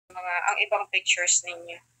ang ibang pictures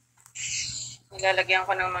ninyo. Nilalagyan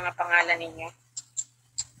ko ng mga pangalan ninyo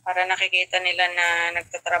para nakikita nila na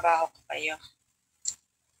nagtatrabaho kayo.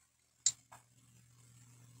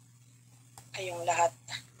 Kayong lahat.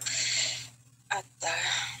 At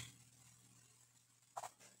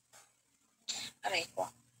aray ko.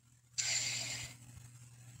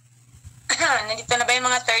 Nandito na ba yung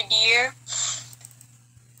mga third year?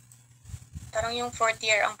 Parang yung fourth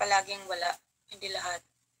year ang palaging wala. Hindi lahat.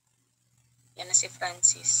 Yan na si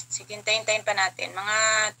Francis. Sige, hintayin pa natin. Mga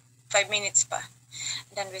 5 minutes pa.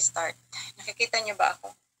 Then we start. Nakikita niyo ba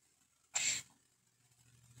ako?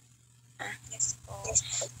 Yes po.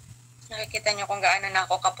 Nakikita niyo kung gaano na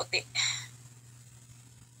ako kaputi.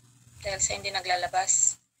 Dahil sa hindi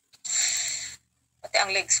naglalabas. Pati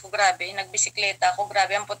ang legs ko, grabe. Nagbisikleta ako,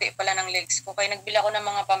 grabe. Ang puti pala ng legs ko. Kaya nagbila ko ng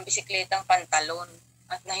mga pambisikletang pantalon.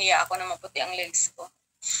 At nahiya ako na maputi ang legs ko.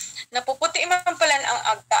 Napuputi man pala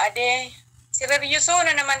ang agtaade. Seryoso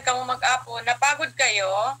na naman kamo mag-apo. Napagod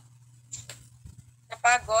kayo?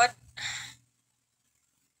 Napagod?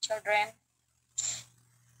 Children?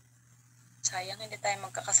 Sayang, hindi tayo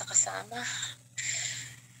magkakasakasama.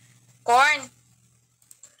 Corn!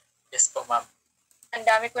 Yes po, ma'am. Ang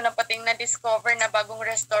dami ko na pating na-discover na bagong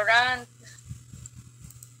restaurant.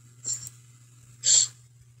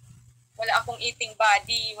 Wala akong eating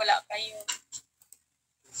body. Wala kayo.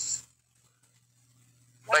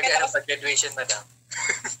 Pag-graduation, madam.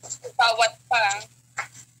 Tawat pa.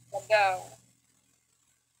 Magaw.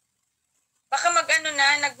 Baka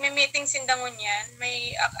nagme-meeting sindangon yan.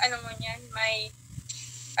 May, may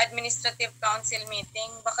administrative council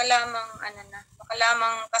meeting. Baka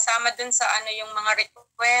lamang kasama dun sa yung mga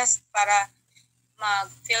request para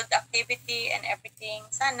mag-field activity and everything.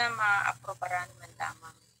 Sana ma-aprobaran man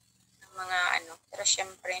lamang ng mga Pero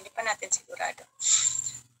syempre, hindi pa natin sigurado.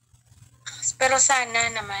 Pero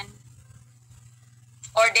sana naman.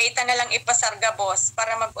 Or data na lang ipasarga, boss,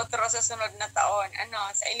 para mag-utro sa sunod na taon.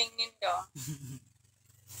 Sa iling nindo.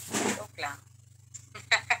 Joke lang.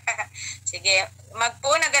 Sige,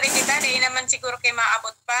 magpo nagari kita. Dahil naman siguro kayo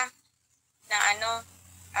maabot pa na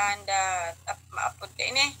and maabot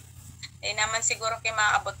kayo ni. Dahil naman siguro kayo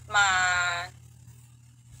maabot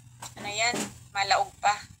malaog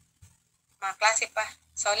pa. Mga klase pa.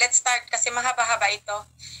 So, let's start kasi mahaba-haba ito.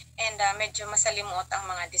 And medyo masalimuot ang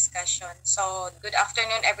mga discussion. So, good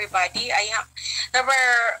afternoon everybody. There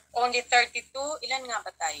were only 32. Ilan nga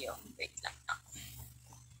ba tayo? Wait lang.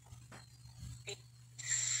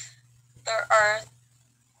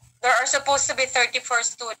 There are supposed to be 34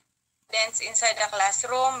 students inside the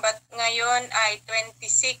classroom, but ngayon ay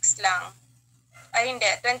 26 lang. Ay hindi,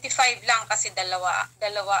 25 lang kasi dalawa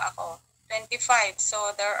ako. 25. So,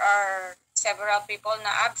 there are several people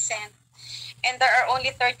na absent. And there are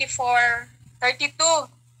only 32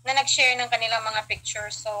 na nag-share ng kanilang mga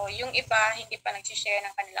pictures. So, yung iba, hindi pa nag-share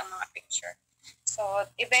ng kanilang mga picture. So,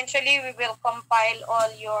 eventually, we will compile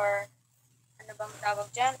all your,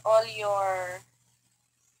 all your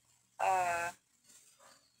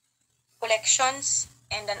collections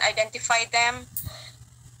and then identify them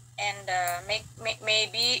and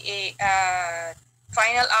maybe a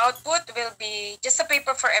final output will be just a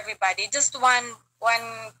paper for everybody. Just one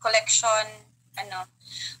collection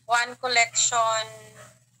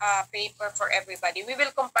paper for everybody. We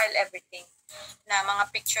will compile everything na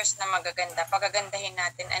mga pictures na magaganda. Pagagandahin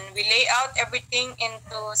natin. And we lay out everything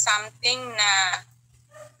into something na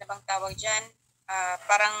bang tawag dyan?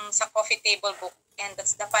 Parang sa coffee table book. And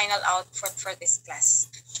that's the final output for this class.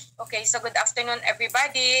 Okay, so good afternoon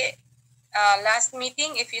everybody. Last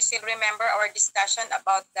meeting, if you still remember our discussion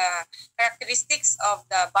about the characteristics of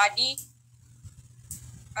the body,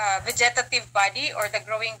 vegetative body or the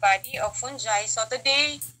growing body of fungi. So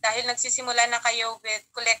today, dahil nagsisimula na kayo with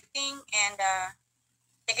collecting and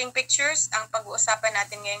taking pictures, ang pag-uusapan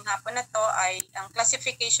natin ngayong hapon na to ay ang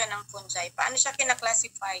classification ng fungi. Paano siya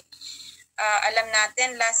kina-classify? Alam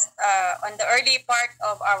natin on the early part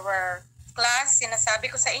of our class, sinasabi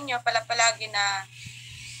ko sa inyo palagi na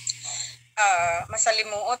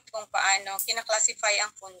masalimuot kung paano kina-classify ang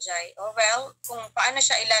fungi. Well, kung paano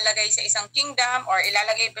siya ilalagay sa isang kingdom or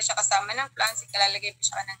ilalagay ba siya kasama ng plants, ilalagay ba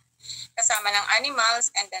siya kasama ng animals,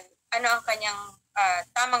 and then ano ang kanyang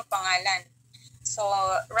tamang pangalan. So,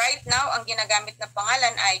 right now, ang ginagamit na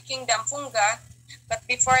pangalan ay Kingdom Funga, but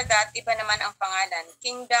before that, iba naman ang pangalan.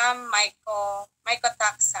 Kingdom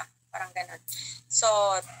Mycotaxa, parang ganon. So,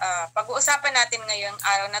 pag-uusapan natin ngayong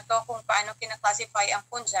araw na to kung paano kina-classify ang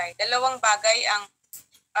fungi. Dalawang bagay ang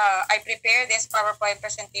I prepare this PowerPoint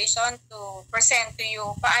presentation to present to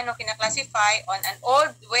you paano kinaklasify on an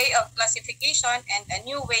old way of classification and a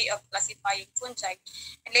new way of classifying fungi.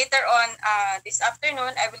 And later on this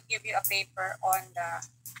afternoon, I will give you a paper on the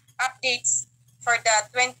updates for the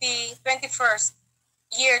 2021st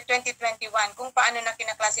year 2021 kung paano na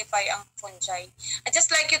kinaklasify ang fungi. I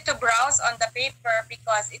just like you to browse on the paper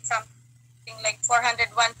because it's something like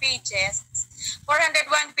 401 pages.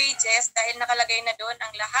 401 pages dahil nakalagay na doon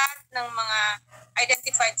ang lahat ng mga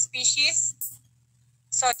identified species.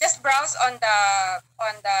 So just browse on the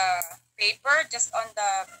paper, just on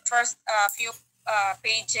the first few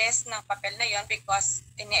pages ng papel na yon because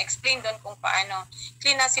ini-explain doon kung paano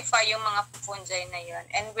classify yung mga fungi na yon.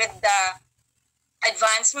 And with the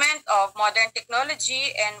advancement of modern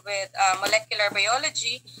technology and with molecular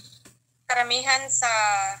biology, karamihan sa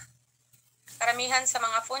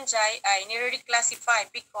mga fungi ay nire-reclassify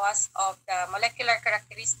because of the molecular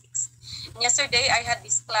characteristics. Yesterday, I had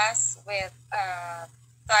this class with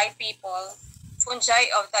Thai people,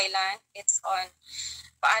 fungi of Thailand. It's on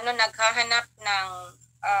paano naghahanap ng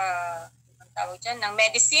ng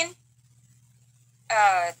medicine,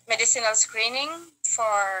 medicinal screening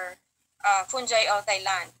for fungi of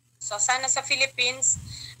Thailand. So sana sa Philippines,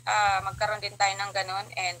 magkaroon din tayo ng ganun,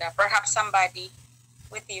 and perhaps somebody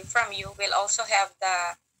from you will also have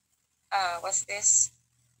the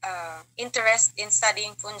interest in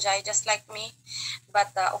studying fungi just like me.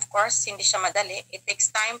 But of course, hindi siya madali. It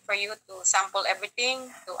takes time for you to sample everything,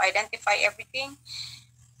 to identify everything,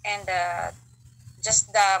 and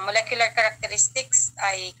just the molecular characteristics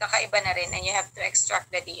ay kakaiba na rin, and you have to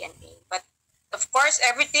extract the DNA. But of course,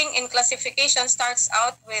 everything in classification starts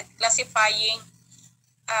out with classifying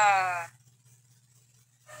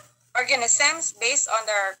organisms based on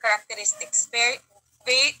their characteristics,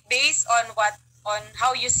 based on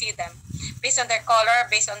how you see them, based on their color,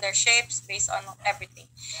 based on their shapes, based on everything.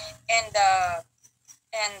 And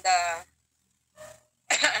and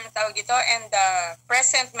the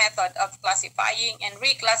present method of classifying and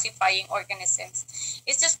reclassifying organisms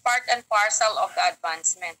is just part and parcel of the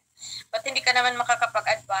advancement. But hindi ka naman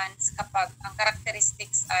makakapag-advance kapag ang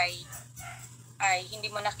characteristics ay hindi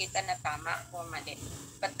mo nakita na tama o mali.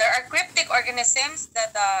 But there are cryptic organisms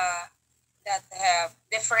that have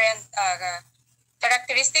different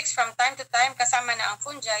characteristics from time to time, kasama na ang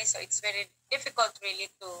fungi, so it's very difficult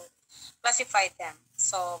really to classify them.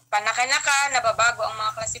 So panaka-naka, nababago ang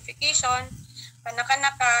mga classification,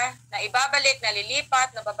 panaka-naka, na ibabalik,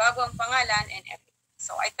 nalilipat, nababago ang pangalan, and everything.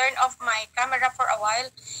 So I turn off my camera for a while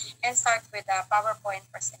and start with a PowerPoint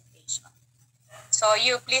presentation. So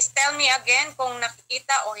you please tell me again kung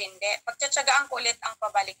nakikita o hindi. Pagtsatsagaan ko ulit ang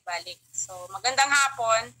pabalik-balik. So magandang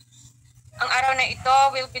hapon. Ang araw na ito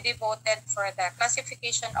will be devoted for the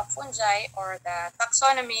classification of fungi or the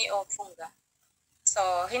taxonomy of fungi. So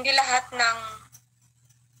hindi lahat ng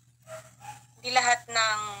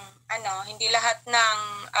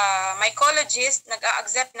mycologist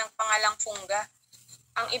nag-a-accept ng pangalang funga.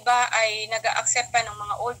 Ang iba ay nag-a-accept pa ng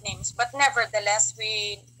mga old names. But nevertheless,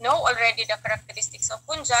 we know already the characteristics of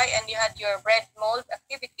fungi, and you had your bread mold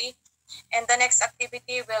activity. And the next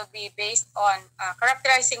activity will be based on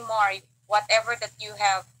characterizing more whatever that you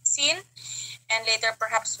have seen, and later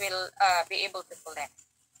perhaps we'll be able to collect.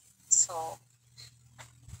 So,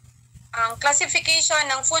 ang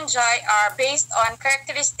classification ng fungi are based on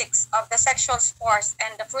characteristics of the sexual spores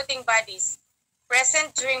and the fruiting bodies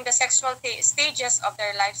present during the sexual stages of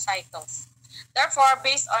their life cycles. Therefore,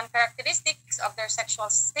 based on characteristics of their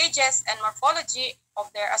sexual stages and morphology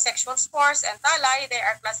of their asexual spores and thalli, they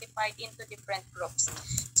are classified into different groups.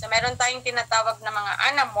 So, meron tayong tinatawag na mga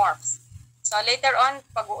anamorphs. So, later on,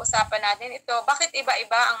 pag-uusapan natin ito, bakit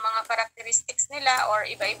iba-iba ang mga characteristics nila or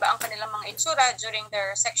iba-iba ang kanilang mga itsura during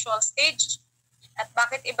their sexual stage, at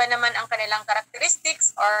bakit iba naman ang kanilang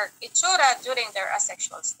characteristics or itsura during their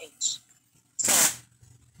asexual stage. So,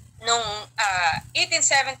 noong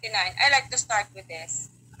 1879, I like to start with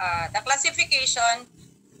this. The classification,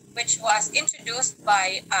 which was introduced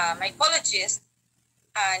by a mycologist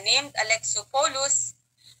named Alexopoulos,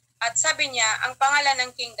 at sabi niya, ang pangalan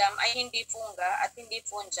ng kingdom ay hindi funga at hindi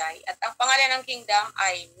fungi, at ang pangalan ng kingdom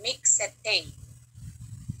ay Mycetae.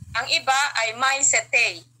 Ang iba ay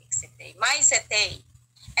Mycetae.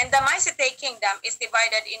 And the Mycetae kingdom is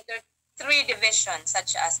divided into 3 divisions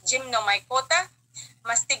such as Gymnomycota,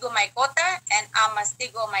 Mastigomycota, and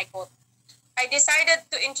Amastigomycota. I decided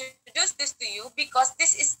to introduce this to you because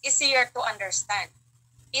this is easier to understand.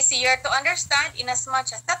 Easier to understand in as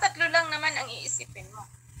much as tatatlo lang naman ang iisipin mo.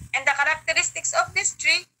 And the characteristics of this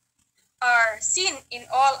tree are seen in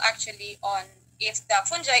all actually if the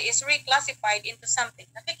fungi is reclassified into something,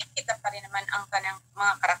 nakikita pa rin naman ang kanang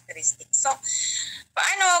mga characteristics. So,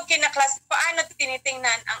 paano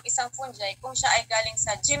tinitingnan ang isang fungi kung siya ay galing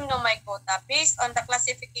sa Gymnomycota based on the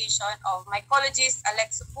classification of Mycologist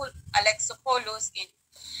Alexopoulos in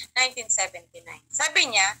 1979. Sabi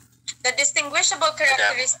niya, the distinguishable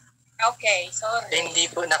characteristic... Okay, sorry. Hindi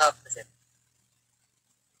po nakapresent.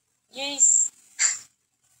 Yes.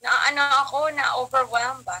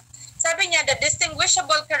 Na-overwhelmed ba? Sabi niya, the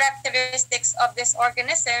distinguishable characteristics of these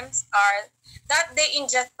organisms are that they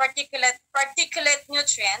ingest particulate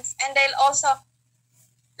nutrients and they'll also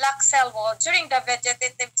lack cell wall during the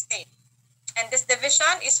vegetative state. And this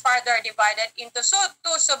division is further divided into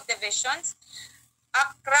two subdivisions,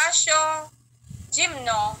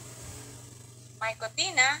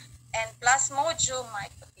 Acrasiogymnomycotina and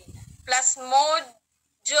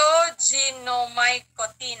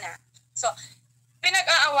Plasmogymnomycotina. So,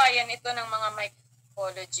 pinag-aawayan ito ng mga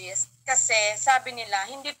mycologists kasi sabi nila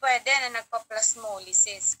hindi pwede na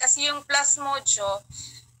nagpa-plasmolysis kasi yung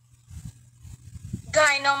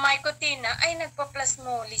Plasmogymnomycotina ay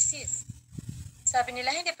nagpa-plasmolysis. Sabi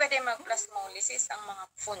nila hindi pwede mag-plasmolysis ang mga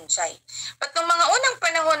fungi. But nung mga unang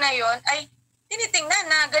panahon na yon ay tinitingnan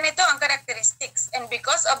na ganito ang characteristics, and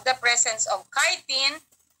because of the presence of chitin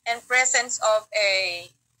and presence of a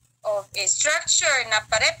structure na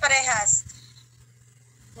pare-parehas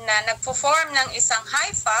na nagpo-form ng isang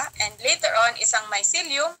hypha and later on isang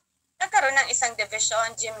mycelium, nagkaroon ng isang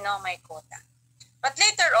division, Gymnomycota. But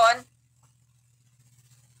later on,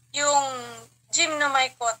 yung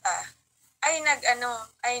Gymnomycota ay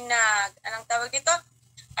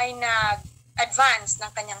nag-advance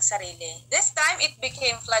ng kanyang sarili. This time, it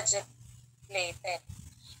became flagellated.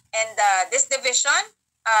 And this division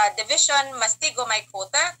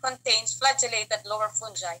Mastigomycota contains flagellated lower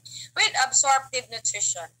fungi with absorptive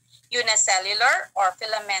nutrition, unicellular or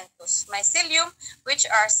filamentous mycelium, which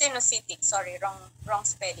are sinusitic, wrong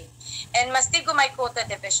spelling. And Mastigomycota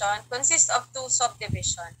division consists of two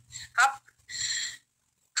subdivisions,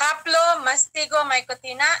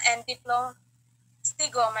 Haplomystigomycotina and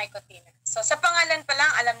Diplomystigomycotina. So sa pangalan pa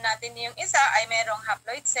lang, alam natin yung isa ay merong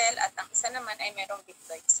haploid cell at ang isa naman ay merong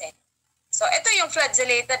diploid cell. So, ito yung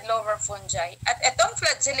flagellated lower fungi. At itong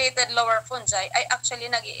flagellated lower fungi ay actually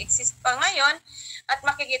nag-i-exist pa ngayon at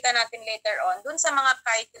makikita natin later on dun sa mga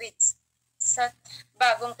chytrids sa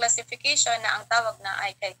bagong classification na ang tawag na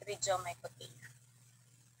ay Chytridiomycotina.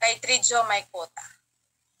 Chytridiomycota.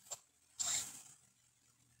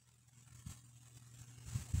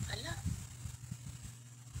 Hala.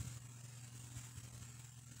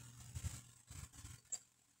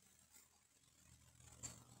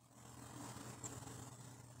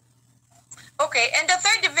 Okay, and the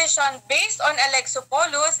third division based on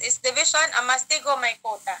Alexopoulos is division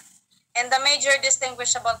Mastigomycota. And the major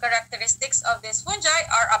distinguishable characteristics of this fungi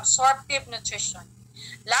are absorptive nutrition,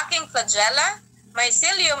 lacking flagella,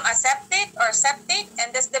 mycelium aseptate or septate,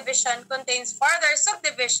 and this division contains further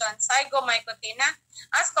subdivisions, Zygomycotina,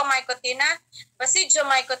 Ascomycotina,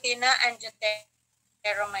 Basidiomycotina, and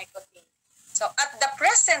Deuteromycotina. So at the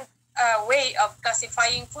present way of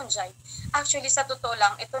classifying fungi, actually sa totoo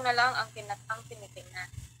lang, ito na lang ang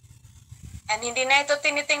tinitingnan. And hindi na ito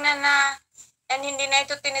tinitingnan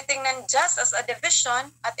just as a division,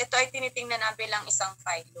 at ito ay tinitingnan na bilang isang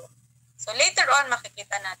phylum. So later on,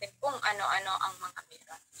 makikita natin kung ano-ano ang mga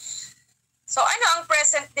meron. So ano ang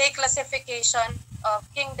present day classification of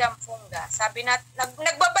kingdom funga? Sabi natin,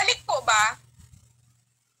 nagbabalik po ba?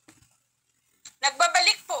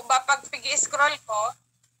 Nagbabalik po ba pag pigi-scroll ko?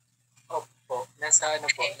 Opo, nasa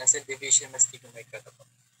nasa division Mastigomycota po.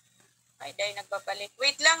 Ay, dahil nagbabalik.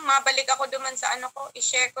 Wait lang, mabalik ako duman sa ko.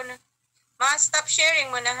 I-share ko na. Ma-stop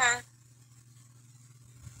sharing mo na ha.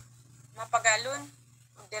 Mapagalon.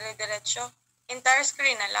 Dire-diretso. Entire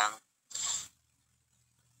screen na lang.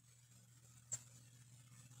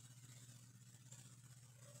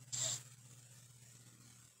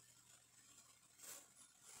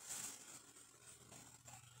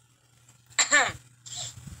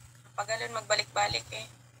 Mapagalon, magbalik-balik eh.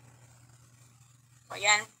 O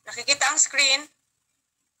yan. Nakikita ang screen?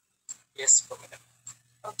 Yes po, madam.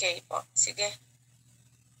 Okay po. Sige.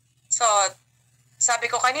 So, sabi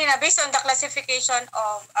ko kanina, based on the classification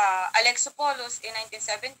of Alexopoulos in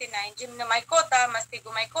 1979, Gymnomycota,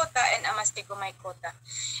 Mastigomycota, and Amastigomycota.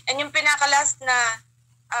 And yung pinaka-last na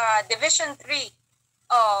Division 3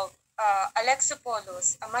 of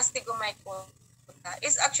Alexopoulos, Amastigomycota,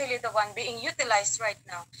 is actually the one being utilized right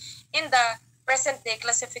now in the present-day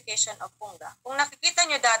classification of funga. Kung nakikita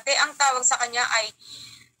nyo dati, ang tawag sa kanya ay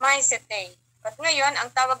Mycetae. But ngayon,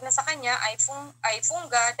 ang tawag na sa kanya ay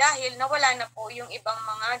funga dahil nawala na po yung ibang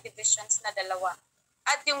mga divisions na dalawa.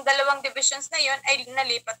 At yung dalawang divisions na yon ay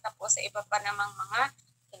nalipat na po sa iba pa namang mga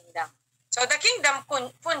kingdom. So the kingdom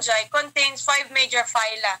fungi contains 5 major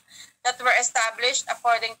phyla that were established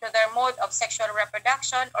according to their mode of sexual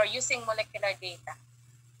reproduction or using molecular data.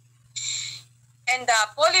 And the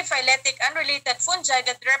polyphyletic unrelated fungi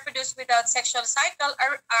that reproduce without sexual cycle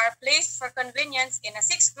are placed for convenience in a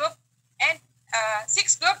sixth group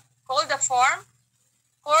called a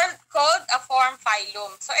form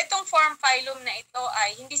phylum. So itong form phylum na ito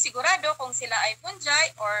ay hindi sigurado kung sila ay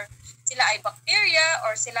fungi or sila ay bacteria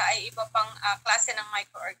or sila ay iba pang klase ng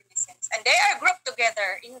microorganisms. And they are grouped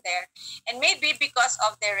together in there. And maybe because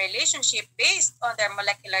of their relationship based on their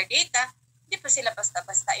molecular data, hindi pa sila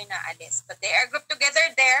basta-basta inaalis. But they are grouped together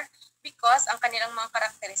there because ang kanilang mga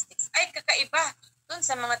characteristics ay kakaiba dun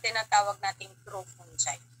sa mga tinatawag nating true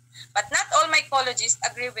fungi. But not all mycologists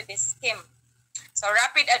agree with this scheme. So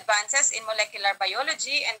rapid advances in molecular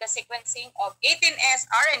biology and the sequencing of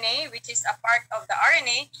 18S RNA, which is a part of the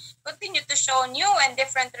RNA, continue to show new and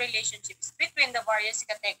different relationships between the various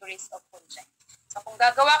categories of fungi. So kung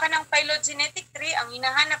gagawa ka ng phylogenetic tree, ang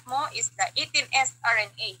hinahanap mo is the 18S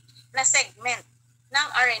RNA na segment ng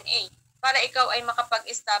RNA para ikaw ay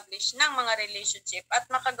makapag-establish ng mga relationship at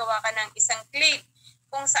makagawa ka ng isang clade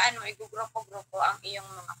kung saan mo igugrupo-grupo ang iyong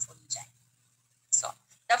mga fungi. So,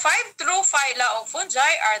 the 5 true phyla of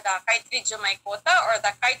fungi are the Chytridiomycota or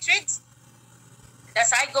the chytrids, the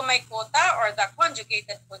Zygomycota or the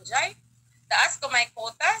conjugated fungi, the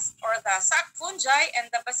Ascomycotas or the sac fungi,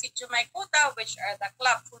 and the Basidiomycota, which are the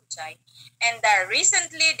club fungi, and the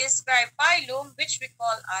recently described phylum, which we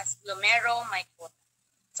call as Glomeromycota.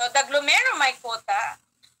 So the Glomeromycota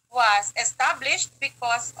was established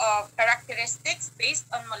because of characteristics based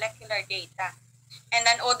on molecular data. And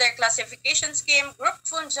an older classification scheme grouped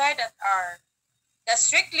fungi that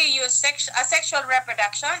strictly use asexual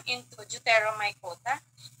reproduction into Deuteromycota,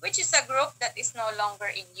 which is a group that is no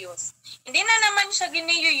longer in use. Hindi na naman siya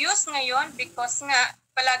gini-use ngayon because nga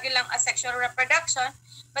palagi lang asexual reproduction,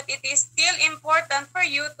 but it is still important for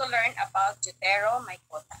you to learn about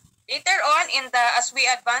Deuteromycota. Later on, as we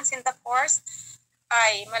advance in the course,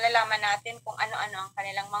 ay malalaman natin kung ano-ano ang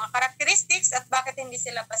kanilang mga characteristics at bakit hindi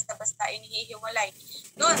sila basta-basta inihihiwalay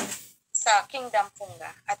dun sa kingdom funga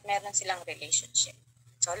at meron silang relationship.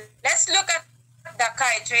 So let's look at the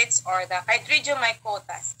chytrids or the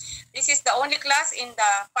Chytridiomycotas. This is the only class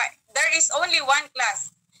there is only one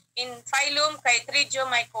class in phylum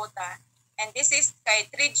Chytridiomycota, and this is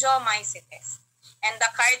Chytridiomycetes. And the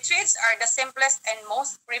chytrids are the simplest and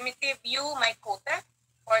most primitive Eumycota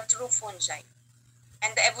or true fungi.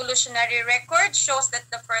 And the evolutionary record shows that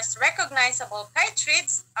the first recognizable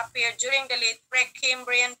chytrids appeared during the late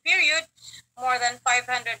Precambrian period, more than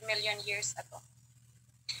 500 million years ago.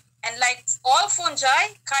 And like all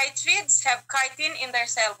fungi, chytrids have chitin in their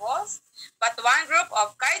cell walls, but one group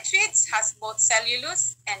of chytrids has both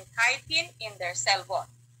cellulose and chitin in their cell wall.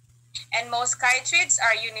 And most chytrids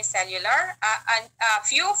are unicellular, and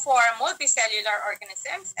few for multicellular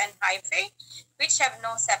organisms and hyphae, which have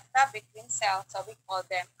no septa between cells, so we call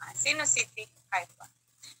them synocytic hypha.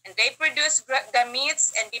 And they produce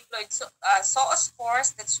gametes and diploid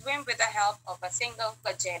zoospores that swim with the help of a single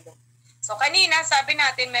flagellum. So kanina sabi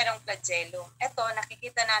natin merong flagellum. Ito,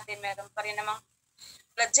 nakikita natin meron pa rin namang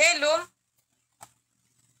flagellum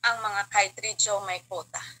ang mga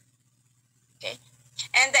Chytridiomycota. Okay?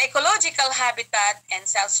 And the ecological habitat and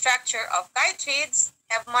cell structure of chytrids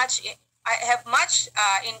have much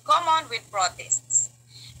in common with protists.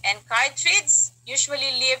 And chytrids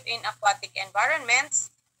usually live in aquatic environments,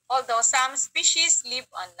 although some species live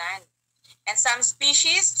on land. And some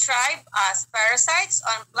species thrive as parasites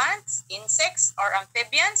on plants, insects, or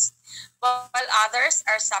amphibians, while others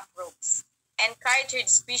are saprobes. And chytrid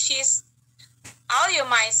species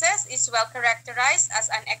Aleomyces is well characterized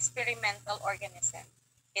as an experimental organism.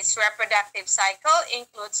 Its reproductive cycle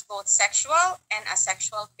includes both sexual and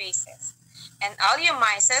asexual phases. And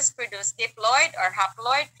Aleomyces produce diploid or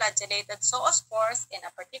haploid flagellated zoospores in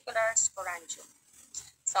a particular sporangium.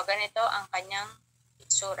 So ganito ang kanyang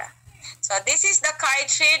itsura. So this is the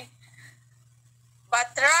chytrid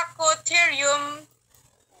Batrachotherium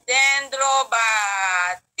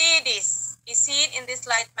dendrobatidis. Is seen in this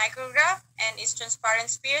light micrograph and is transparent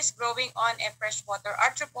spheres growing on a freshwater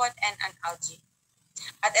arthropod and an algae.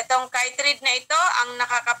 At itong chytrid na ito ang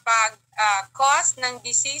nakakapag-cause ng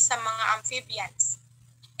disease sa mga amphibians.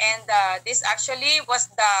 And this actually was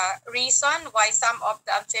the reason why some of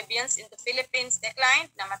the amphibians in the Philippines declined,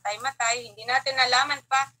 namatay-matay. Hindi natin nalaman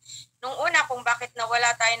pa nung una kung bakit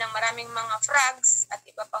nawala tayo ng maraming mga frogs at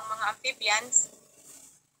iba pang mga amphibians.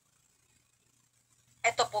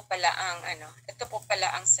 Ito po pala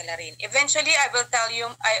ang salarin. Eventually, I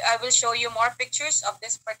will show you more pictures of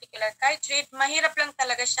this particular chytrid. Mahirap lang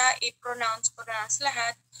talaga siya i-pronounce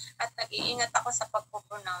lahat at nag-iingat ako sa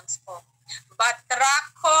pagpo-pronounce ko.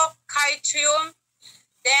 Batrachochytrium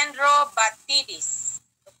dendrobatidis.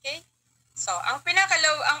 Okay? So, ang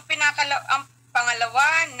pangalawa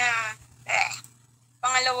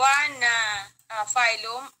na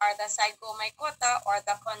phylum are the Zygomycota or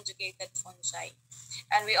the conjugated fungi.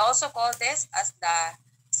 And we also call this as the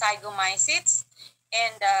Zygomycetes,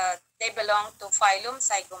 and they belong to phylum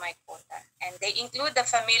Zygomycota. And they include the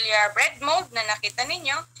familiar bread mold na nakita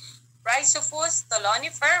ninyo, Rhizophus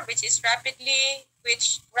stolonifer, which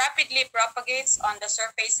rapidly propagates on the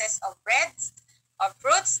surfaces of breads, of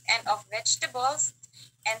fruits, and of vegetables.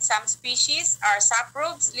 And some species are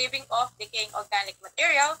saprobes living off decaying organic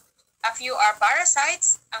material. A few are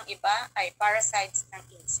parasites, ang iba ay parasites ng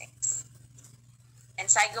insects. And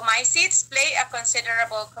Zygomycetes play a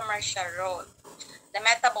considerable commercial role. The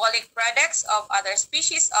metabolic products of other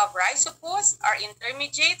species of Rhizophus are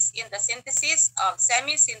intermediates in the synthesis of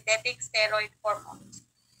semi-synthetic steroid hormones.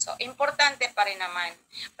 So, importante pa rin naman.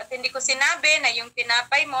 But hindi ko sinabi na yung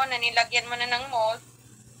tinapay mo na nilagyan mo na ng mold,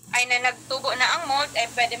 ay na nagtubo na ang mold, ay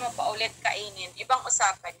pwede mo pa ulit kainin. Ibang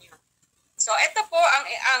usapan yun. So, ito po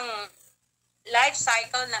ang life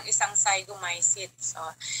cycle ng isang zygomycete. So,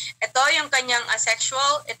 ito yung kanyang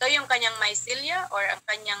asexual, ito yung kanyang mycelia or ang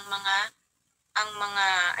kanyang mga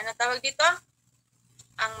ano tawag dito?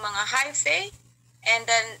 Ang mga hyphae, and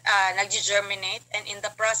then nag-germinate, and in the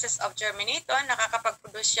process of germination,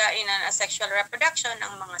 nakakapag-produce siya in an asexual reproduction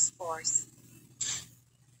ng mga spores.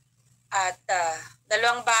 At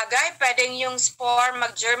dalawang bagay, pwedeng yung spore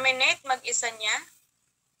mag-germinate mag-isa niya,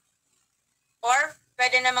 or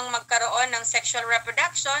pwede namang magkaroon ng sexual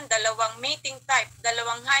reproduction, dalawang mating type,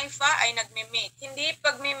 dalawang hypha ay nagme-mate. Hindi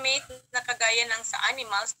pagme-mate na kagaya ng sa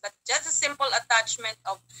animals, but just a simple attachment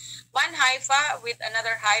of one hypha with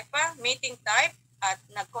another hypha, mating type, at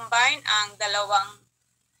nag-combine ang dalawang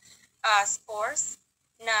spores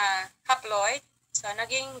na haploid. So,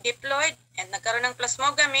 naging diploid, and nagkaroon ng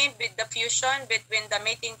plasmogamy with the fusion between the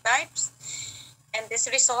mating types. And this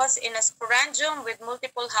results in a sporangium with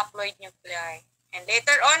multiple haploid nuclei. And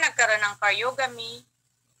later on, nagkaroon ng karyogamy.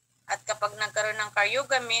 At kapag nagkaroon ng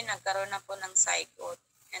karyogamy, nagkaroon na po ng zygote.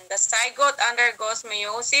 And the zygote undergoes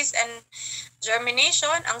meiosis and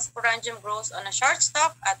germination. Ang sporangium grows on a short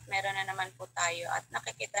stalk at meron na naman po tayo. At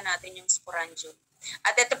nakikita natin yung sporangium.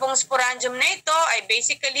 At ito pong sporangium na ito ay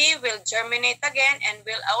basically will germinate again and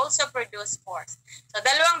will also produce spores. So,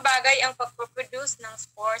 dalawang bagay ang pagproduce ng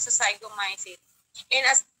spores sa zygomycete. In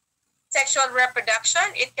a sexual reproduction,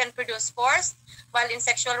 it can produce spores, while in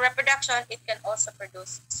sexual reproduction, it can also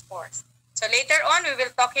produce spores. So later on, we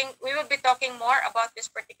will be talking more about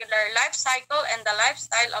this particular life cycle and the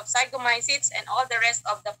lifestyle of zygomycetes and all the rest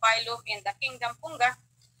of the phylum in the kingdom Funga,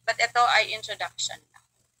 but ito ay introduction.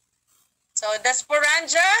 So the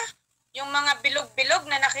sporangia, yung mga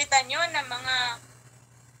bilog-bilog na nakita nyo na mga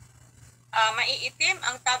maiitim,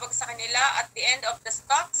 ang tawag sa kanila at the end of the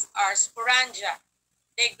stalks are sporangia.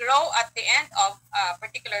 They grow at the end of a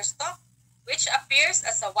particular stalk, which appears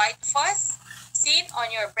as a white fuzz seen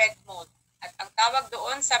on your bread mold. At ang tawag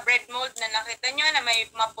doon sa bread mold na nakita nyo na may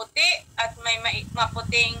maputi at may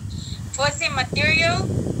maputing fuzzy material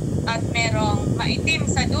at merong maitim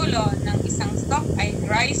sa dulo ng isang stalk ay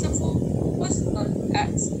Rhizophus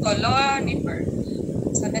stolonifer.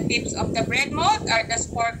 So the tips of the bread mold are the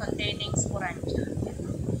spore-containing sporangia.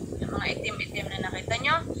 Yung mga itim-itim na nakita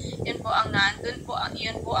nyo, yun po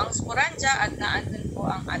ang sporangia at naandun po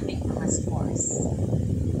ang ating mga spores.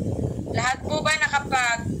 Lahat po ba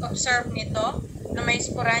nakapag-observe nito na may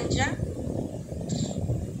sporangia?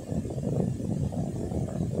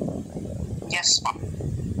 Yes, ma'am.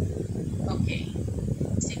 Okay.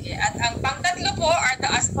 Sige. At ang pangtatlo po are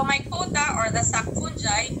the Ascomycota or the sac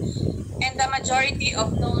fungi, and the majority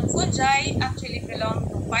of known fungi actually belong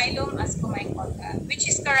to phylum Ascomycota, which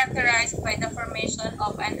is characterized by the formation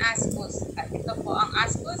of an ascus. At ito po, ang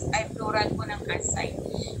ascus ay plural po ng asci,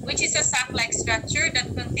 which is a sac-like structure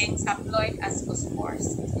that contains haploid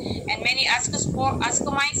ascospores. And many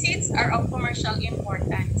ascomycetes are of commercial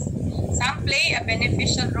importance. Some play a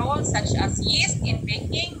beneficial role such as yeast in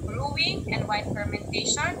baking, brewing, and wine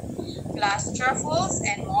fermentation, plus truffles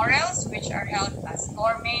and morels, which are held as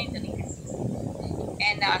gourmet delicacies.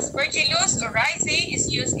 And Aspergillus oryzae is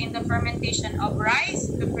used in the fermentation of rice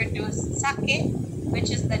to produce sake, which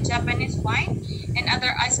is the Japanese wine, and other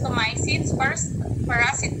ascomycetes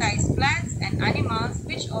parasitize plants and animals,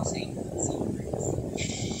 which also includes humans.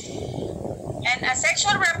 And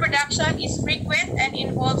asexual reproduction is frequent and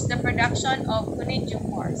involves the production of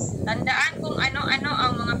conidiopores. Tandaan kung ano-ano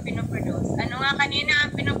ang mga pinoproduce. Ano nga kanina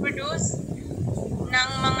ang pinoproduce ng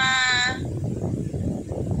mga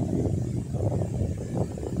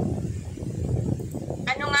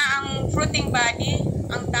ano nga ang fruiting body?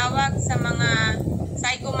 Ang tawag sa mga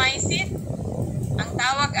zygomycete, ang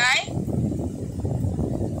tawag ay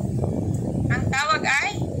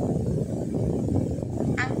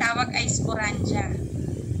sporangia.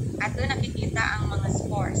 At doon nakikita ang mga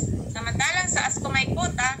spores. Samantalang sa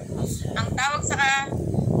Ascomycota, ang tawag sa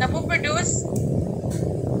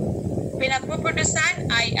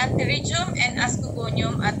pinagpuprodusan ay Antheridium and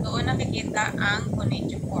Ascogonium at doon nakikita ang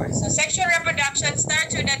conidiopores. So sexual reproduction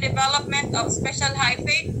starts with the development of special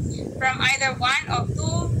hyphae from either one of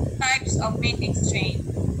two types of mating strain.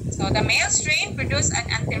 So the male strain produces an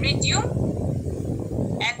Antheridium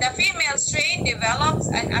and the female strain develops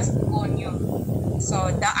an Ascogonium.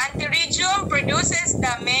 So the Antheridium produces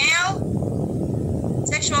the male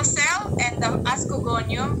sexual cell and the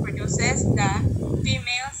Ascogonium produces the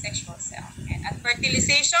female sexual cell. And at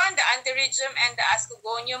fertilization, the Antheridium and the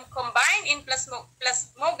Ascogonium combine in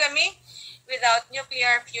plasmogamy without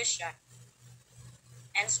nuclear fusion.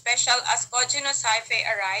 And special ascogenous hyphae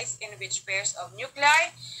arise in which pairs of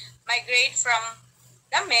nuclei migrate from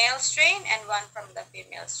the male strain and one from the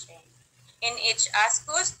female strain. In each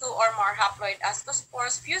ascus, two or more haploid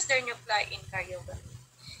ascospores fuse their nuclei in karyogamy.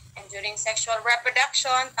 And during sexual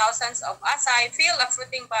reproduction, thousands of asci fill a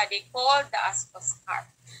fruiting body called the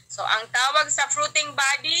ascoscarp. So, ang tawag sa fruiting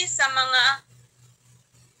body sa mga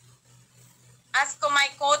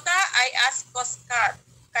Ascomycota ay ascoscarp.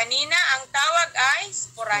 Kanina, ang tawag ay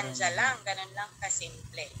sporangia lang. Ganun lang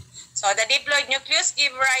kasimple. So, the diploid nucleus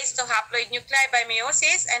give rise to haploid nuclei by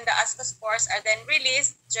meiosis and the ascospores are then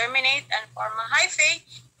released, germinate, and form a hyphae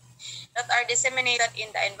that are disseminated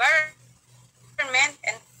in the environment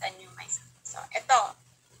and the new mycete. So, ito.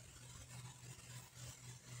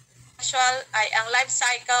 Sexual ay ang life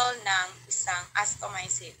cycle ng isang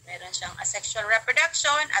ascomycete. Meron siyang asexual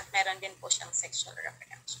reproduction at meron din po siyang sexual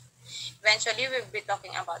reproduction. Eventually, we'll be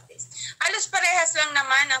talking about this. Halos parehas lang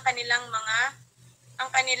naman ang kanilang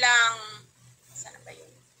saan ba yun?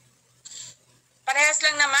 Parehas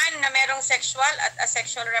lang naman na merong sexual at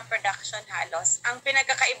asexual reproduction halos. Ang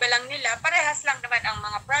pinagkakaiba lang nila, parehas lang naman ang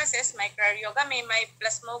mga process, may karyogamy, may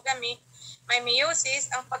plasmogamy, may meiosis.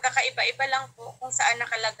 Ang pagkakaiba-iba lang po kung saan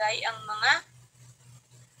nakalagay ang mga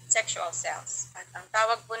sexual cells. At ang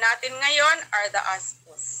tawag po natin ngayon are the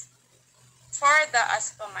ascus. For the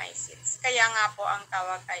ascomycetes. Kaya nga po ang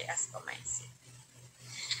tawag ay ascomycete.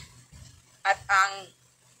 At ang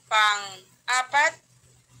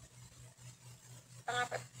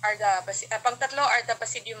pang-tatlo are the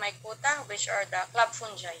Basidiomycota, which are the club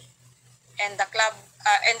fungi. And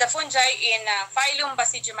the fungi in phylum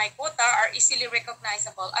Basidiomycota are easily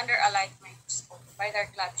recognizable under a light microscope by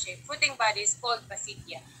their club-shaped fruiting bodies called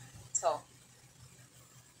basidia. So,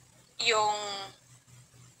 yung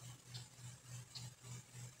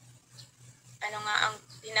ano nga ang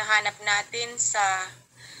hinahanap natin sa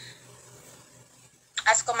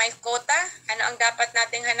Ascomycota? Ano ang dapat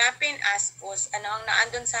nating hanapin? Ascus. Ano ang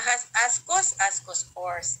naandun sa ascus?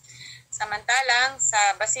 Ascospores. Samantalang sa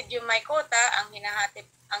Basidiomycota, ang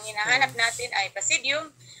hinahanap natin ay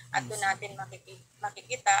basidium at doon natin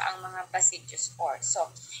makikita ang mga basidiospores. So,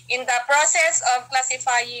 in the process of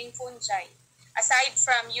classifying fungi, aside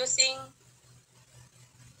from using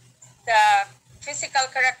the physical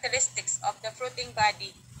characteristics of the fruiting body,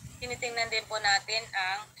 tinitingnan din po natin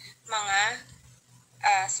ang mga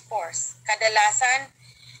spores. Kadalasan,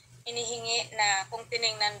 inihingi na kung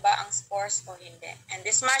tiningnan ba ang spores o hindi. And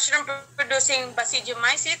these mushroom-producing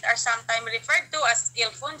basidiomycete are sometimes referred to as gill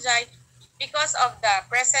fungi because of the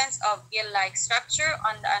presence of gill-like structure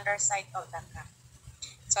on the underside of the cap.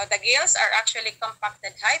 So the gills are actually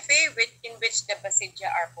compacted hyphae in which the basidia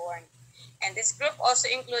are born. And this group also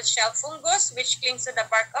includes shelf fungus, which clings to the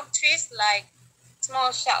bark of trees like small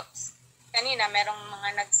shelves. Kanina, merong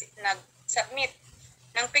mga nag-submit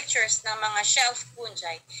ng pictures ng mga shelf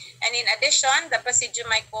fungi. And in addition, the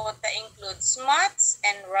Basidiomycota includes moths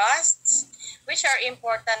and rusts, which are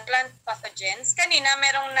important plant pathogens. Kanina,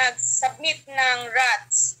 merong nag-submit ng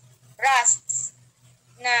rusts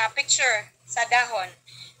na picture sa dahon,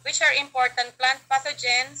 which are important plant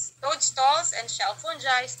pathogens, toadstools, and shelf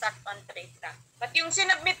fungi stuck on trade track. But yung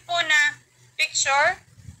sinubmit po na picture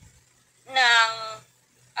ng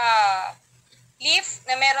leaf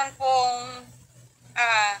na meron pong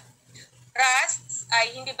rust,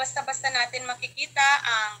 ay hindi basta-basta natin makikita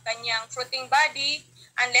ang kanyang fruiting body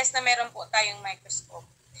unless na meron po tayong microscope.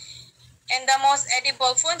 And the most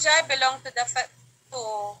edible fungi belong to the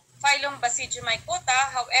phylum Mycota.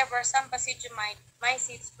 However, some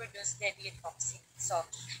mycetes produce deadly toxins. So,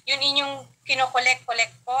 yun inyong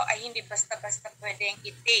kinokolek-kolek po ay hindi basta-basta pwedeng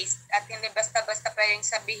i-taste at hindi basta-basta pwedeng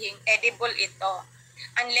sabihin edible ito.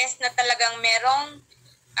 Unless na talagang merong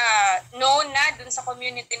known na dun sa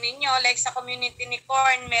community ninyo, like sa community ni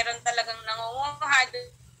Corn, meron talagang nangunguha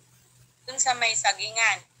dun sa may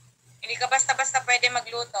sagingan. Hindi ka basta-basta pwede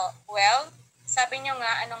magluto. Well, sabi nyo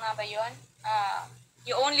nga, ano nga ba yun?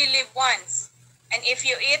 You only live once. And if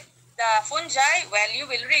you eat the fungi, well, you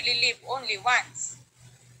will really live only once.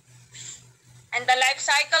 And the life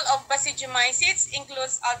cycle of Mycetes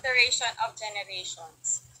includes alteration of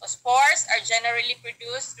generations. So spores are generally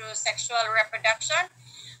produced through sexual reproduction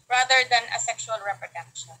rather than asexual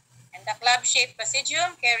reproduction. And the club-shaped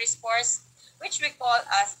basidium carries spores which we call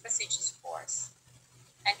as basidiospores.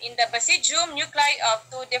 And in the basidium, nuclei of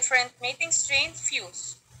two different mating strains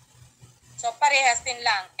fuse. So parehas din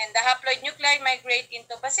lang. And the haploid nuclei migrate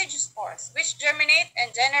into basidiospores, which germinate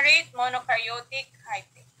and generate monokaryotic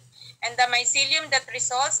hyphae. And the mycelium that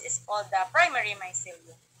results is called the primary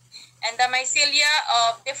mycelium. And the mycelia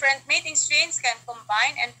of different mating strains can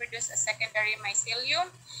combine and produce a secondary mycelium.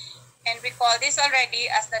 And we call this already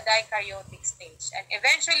as the dikaryotic stage. And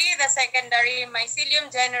eventually, the secondary mycelium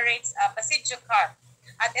generates a basidiocarp.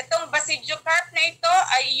 At itong basidiocarp na ito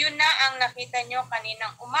ay yun na ang nakita nyo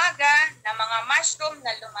kaninang umaga na mga mushroom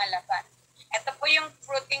na lumalaban. Ito po yung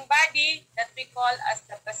fruiting body that we call as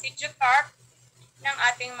the basidiocarp ng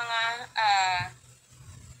ating mga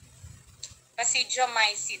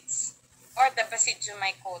basidiomycetes or the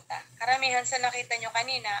Mycota. Karamihan sa nakita nyo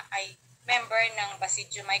kanina ay member ng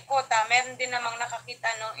Mycota. Meron din namang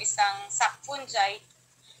nakakita ng isang sac fungi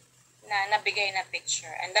na nabigay na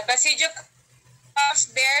picture. And the basidiocarp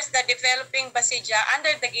bears the developing basidia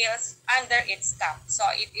under the gills under its cap. So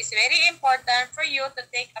it is very important for you to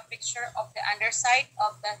take a picture of the underside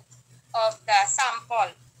of the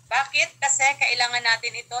sample. Bakit? Kasi kailangan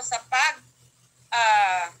natin ito sa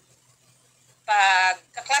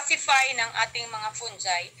pag-classify ng ating mga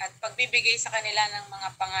fungi at pagbibigay sa kanila ng mga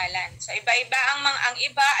pangalan. So iba-iba ang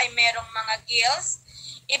iba ay merong mga gills.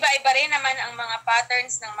 Iba-iba rin naman ang mga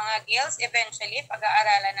patterns ng mga gills. Eventually,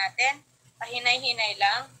 pag-aaralan natin, pahinay-hinay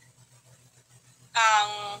lang.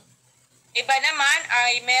 Ang iba naman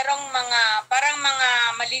ay merong parang mga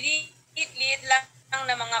maliliit-liit lang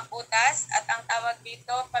na mga butas at ang tawag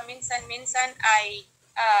dito paminsan-minsan ay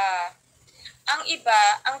ang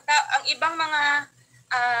ibang mga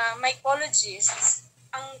mycologists,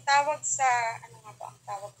 ang tawag sa ano nga ba ang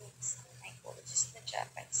tawag dito sa mycologist na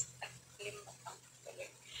Japanese?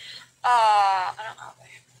 Ano nga ba?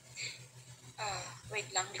 Wait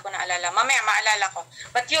lang, hindi ko naalala. Mamaya maalala ko.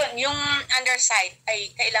 But yun, yung underside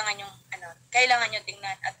ay kailangan yung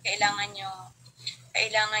tingnan at kailangan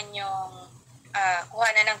nyo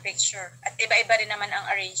kuhanan ng picture. At iba-iba rin naman ang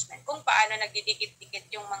arrangement. Kung paano nagdidikit-dikit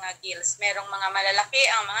yung mga gills. Merong mga malalaki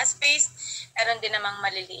ang mga space, meron din namang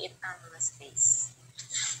maliliit ang mga space.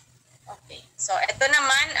 Okay. So, ito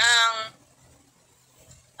naman ang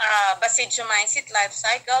Basidiomycete life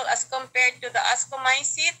cycle as compared to the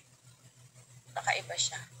Ascomycete. Kakaiba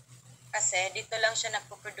siya. Kasi dito lang siya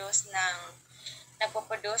nagpo-produce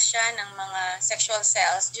siya ng mga sexual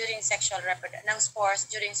cells during sexual reproduction, ng spores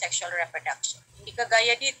during sexual reproduction. Hindi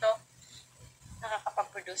kagaya dito,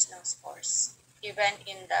 nakakapag-produce ng spores. Even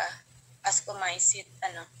in the Ascomycete,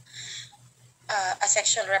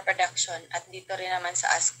 asexual reproduction, at dito rin naman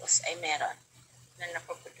sa Ascos ay meron na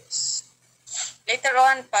napoproduce. Later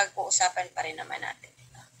on, pag-uusapan pa rin naman natin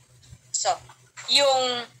ito. So,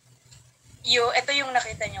 ito yung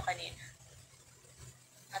nakita nyo kanina.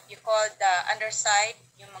 At you call the underside,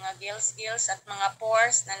 yung mga gills at mga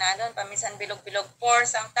pores na nandun. Paminsan bilog-bilog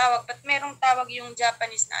pores ang tawag. But merong tawag yung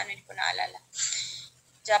Japanese na hindi ko naalala.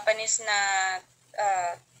 Japanese na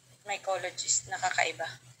mycologist na kakaiba.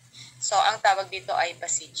 So, ang tawag dito ay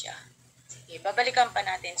basidia. Sige, babalikan pa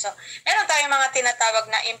natin. So, meron tayong mga tinatawag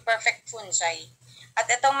na imperfect fungi. At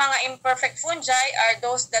itong mga imperfect fungi are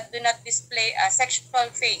those that do not display a sexual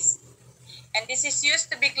phase. And this is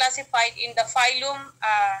used to be classified in the phylum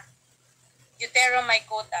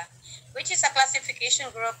Deuteromycota, which is a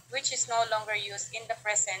classification group which is no longer used in the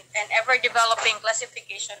present and ever-developing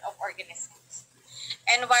classification of organisms.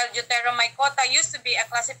 And while Deuteromycota used to be a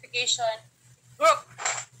classification group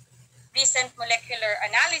Recent molecular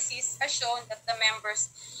analysis has shown that the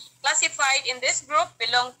members classified in this group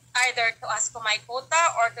belong either to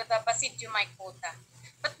Ascomycota or to the Basidiomycota.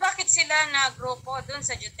 But bakit sila na grupo dun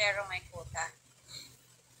sa Deuteromycota?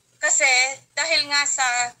 Kasi dahil nga sa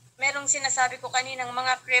merong sinasabi ko kaninang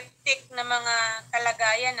mga cryptic na mga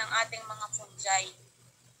kalagayan ng ating mga fungi.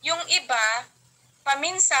 Yung iba,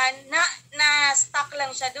 paminsan, na-stuck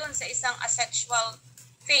lang siya dun sa isang asexual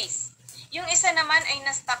phase. Yung isa naman ay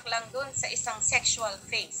na-stuck lang dun sa isang sexual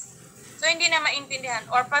phase. So, hindi na maintindihan.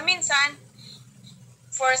 Or paminsan,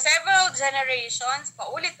 for several generations,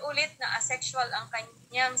 paulit-ulit na asexual ang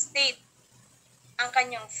kanyang state, ang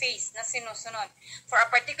kanyang phase na sinusunod. For a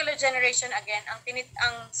particular generation, again,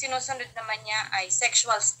 ang sinusunod naman niya ay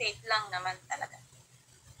sexual state lang naman talaga.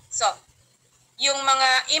 So, yung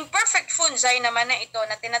mga imperfect fungi naman na ito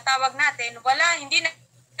na tinatawag natin, hindi na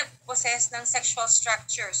nag-possess ng sexual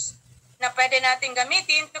structures na pwede natin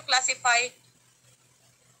gamitin to classify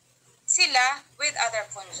sila with other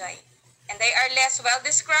fungi. And they are less well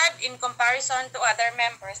described in comparison to other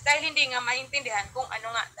members dahil hindi nga maintindihan kung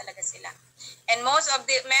ano nga talaga sila. And most of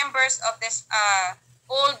the members of this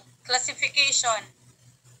old classification,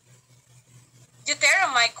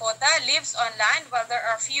 Deuteromycota lives on land while there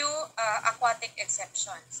are few aquatic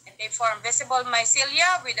exceptions. And they form visible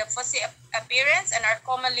mycelia with a fuzzy appearance and are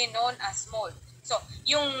commonly known as mold. So,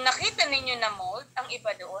 yung nakita ninyo na mold, ang iba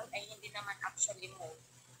doon ay hindi naman actually mold.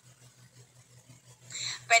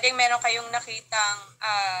 Pwedeng meron kayong nakitang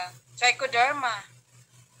trichoderma.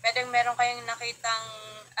 Pwedeng meron kayong nakitang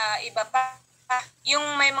iba pa.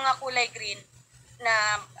 Yung may mga kulay green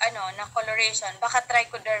na na coloration, baka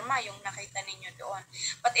trichoderma yung nakita ninyo doon.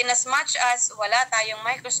 But in as much as wala tayong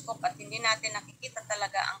microscope at hindi natin nakikita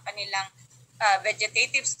talaga ang kanilang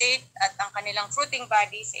vegetative state at ang kanilang fruiting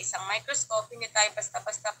body sa isang microscope, hindi tayo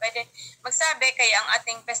basta-basta pwede magsabi. Kaya ang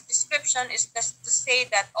ating best description is just to say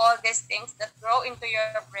that all these things that grow into your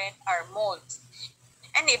bread are molds.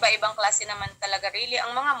 And iba-ibang klase naman talaga really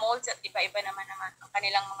ang mga molds at iba-iba naman ang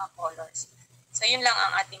kanilang mga colors. So yun lang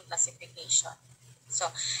ang ating classification. So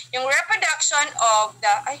yung reproduction of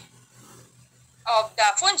the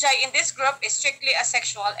fungi in this group is strictly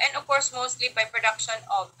asexual and occurs mostly by production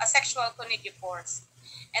of asexual conidiophores.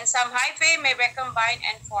 And some hyphae may recombine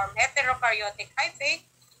and form heterokaryotic hyphae,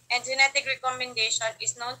 and genetic recombination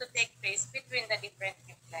is known to take place between the different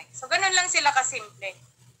nuclei. So ganun lang sila kasimple.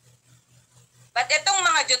 But itong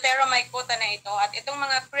mga Deuteromycota na ito at itong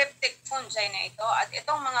mga cryptic fungi na ito at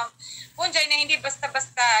itong mga fungi na hindi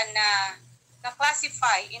basta-basta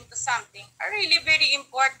na-classify into something are really very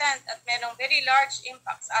important at merong very large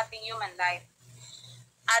impact sa ating human life.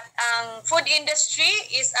 At ang food industry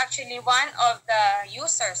is actually one of the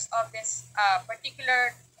users of this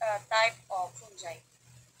particular type of fungi.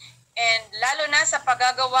 And lalo na sa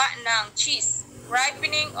paggagawa ng cheese,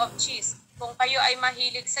 ripening of cheese. Kung kayo ay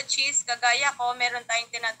mahilig sa cheese, kagaya ko, meron tayong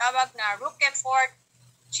tinatawag na Roquefort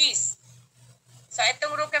cheese. So,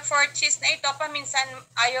 itong Roquefort cheese na ito, paminsan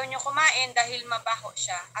ayaw nyo kumain dahil mabaho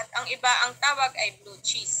siya. At ang iba, ang tawag ay blue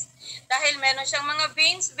cheese. Dahil meron siyang mga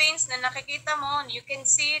veins na nakikita mo, you can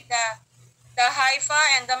see the hypha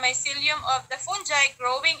and the mycelium of the fungi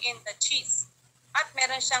growing in the cheese. At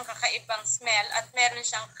meron siyang kakaibang smell at meron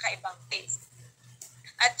siyang kakaibang taste.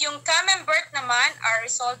 At yung camembert naman are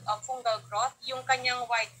result of fungal growth, yung kanyang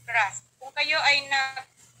white crust. Kung kayo ay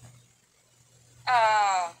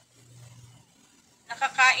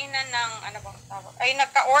nakakain na ng,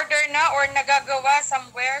 nagka-order na or nagagawa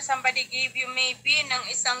somewhere, somebody gave you maybe ng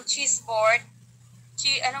isang cheese board,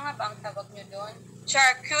 ano nga ba ang tawag nyo doon?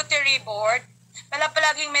 Charcuterie board.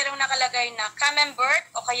 Palaging merong nakalagay na camembert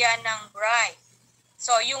o kaya ng brie.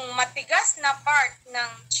 So, yung matigas na part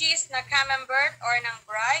ng cheese na camembert or ng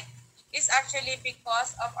brie is actually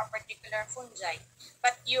because of a particular fungi.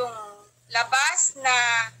 But yung labas na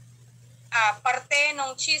parte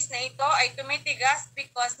ng cheese na ito ay tumitigas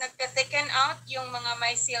because nagka-thicken out yung mga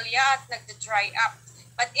mycelia at nagda-dry up.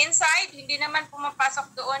 But inside, hindi naman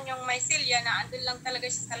pumapasok doon yung mycelia na andun lang talaga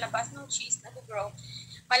siya sa labas ng cheese na to-grow.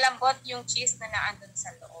 Malambot yung cheese na naandun sa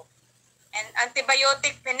loob. And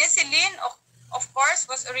antibiotic penicillin, of course,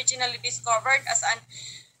 was originally discovered as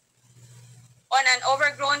on an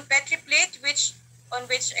overgrown petri plate on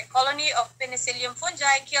which a colony of penicillium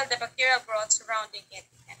fungi killed the bacterial growth surrounding it.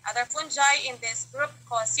 And other fungi in this group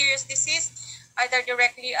cause serious disease either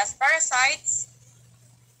directly as parasites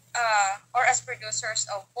or as producers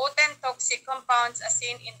of potent toxic compounds as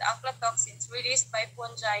seen in the aflatoxins released by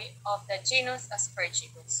fungi of the genus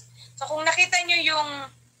Aspergillus. So kung nakita nyo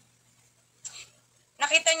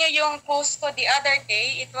yung post ko the other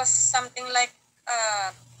day, it was something like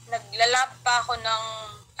naglalab pa ako ng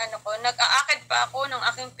nag-aakid pa ako ng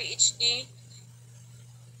aking PhD,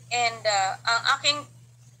 and ang aking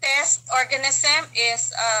test organism is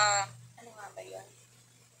ano nga ba yun?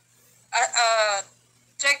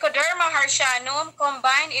 Trichoderma harshanum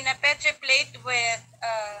combined in a Petri plate with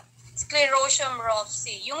Sclerotium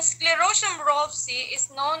rolfsi. Yung Sclerotium rolfsi is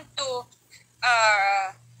known to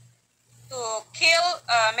kill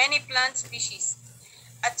many plant species.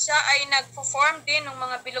 At siya ay nagpo-form din ng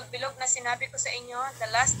mga bilog-bilog na sinabi ko sa inyo the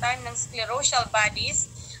last time ng sclerotial bodies.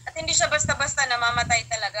 At hindi siya basta-basta namamatay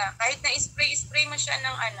talaga. Kahit na spray mo siya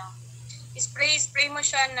ng spray mo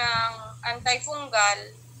siya ng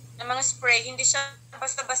antifungal, ng mga spray, hindi siya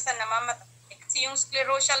basta-basta namamatay. Kasi yung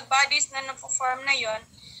sclerotial bodies na nagpo-form na yon,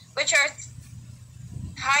 which are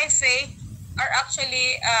hyphae, are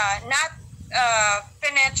actually not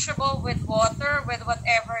penetrable with water, with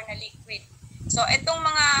whatever na liquid. So itong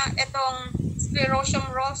Sclerotium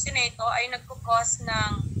rolfsi na ito ay nagkukos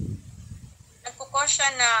siya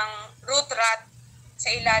ng root rot sa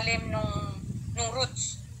ilalim nung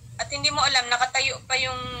roots. At hindi mo alam, nakatayo pa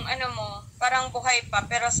yung parang buhay pa,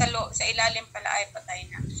 pero sa ilalim pala ay patay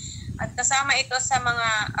na. At kasama ito sa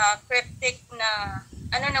mga cryptic na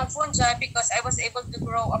ng fungi, because I was able to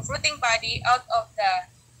grow a fruiting body out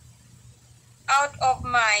of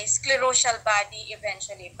my sclerotial body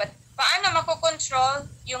eventually. But paano makokontrol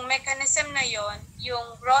yung mechanism na yon,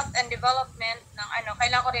 yung growth and development ng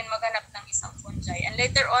kailangan ko rin maghanap ng isang fungi. And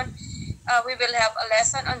later on, we will have a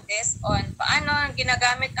lesson on this, on paano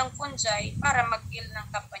ginagamit ang fungi para mag-kill ng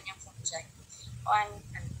kapwa niyang fungi.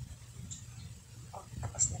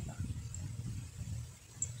 Tapos na to.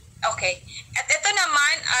 Okay. At ito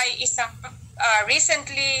naman ay isang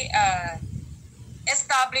recently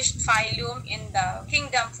established phylum in the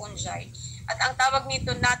kingdom fungi. At ang tawag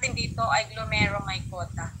natin dito ay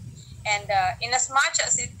Glomeromycota. And in as much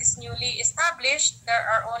as it is newly established, there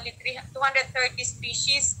are only 230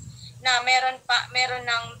 species na meron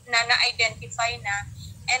na-identify na,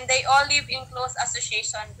 and they all live in close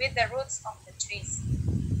association with the roots of the trees.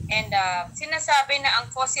 And sinasabi na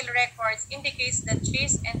ang fossil records indicates that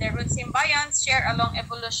trees and their root symbionts share a long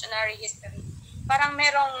evolutionary history. Parang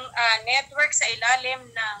merong network sa ilalim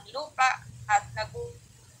ng lupa at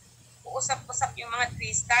nag-uusap-usap yung mga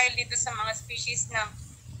trees dahil dito sa mga species ng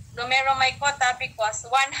Glomeromycota, because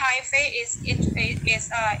one hyphae is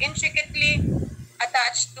intricately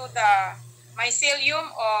attached to the mycelium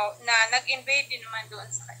na nag-invade din naman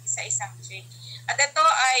doon sa isang tree. At ito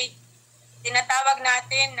ay tinatawag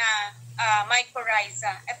natin na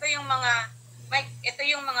mycorrhiza. Ito yung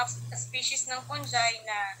mga species ng fungi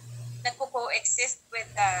na nagko-coexist with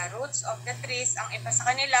the roots of the trees. Ang iba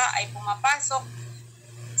sa kanila ay pumapasok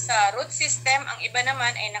sa root system, ang iba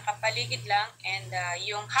naman ay nakapaligid lang, and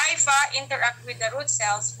yung hypha interact with the root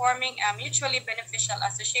cells, forming a mutually beneficial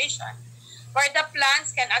association where the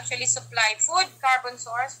plants can actually supply food, carbon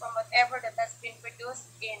source from whatever that has been produced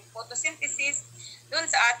in photosynthesis dun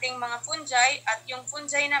sa ating mga fungi, at yung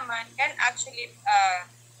fungi naman can actually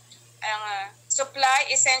supply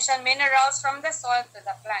essential minerals from the soil to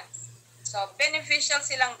the plants. So beneficial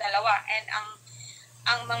silang dalawa, and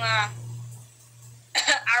ang mga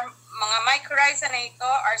mga mycorrhiza na ito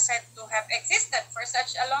are said to have existed for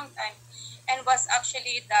such a long time and was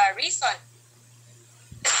actually the reason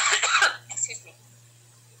excuse me,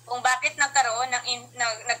 kung bakit nagkaroon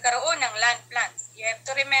ng land plants. You have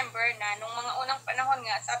to remember na nung mga unang panahon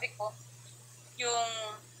nga, sabi ko,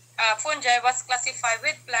 yung fungi was classified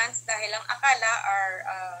with plants dahil ang akala are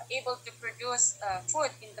able to produce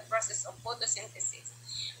food in the process of photosynthesis.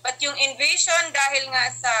 But yung invasion, dahil nga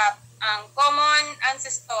sa ang common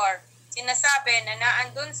ancestor, sinasabi na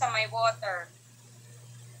naandun sa may water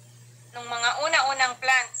ng mga una-unang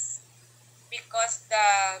plants, because the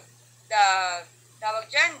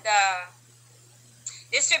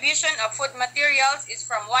distribution of food materials is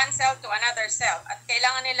from one cell to another cell, at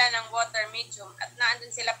kailangan nila ng water medium, at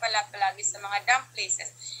naandun sila palagi sa mga damp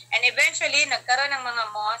places. And eventually, nagkaroon ng mga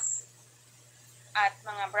moss at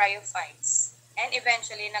mga bryophytes. And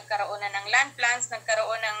eventually, nagkaroon na ng land plants,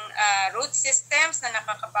 nagkaroon ng root systems na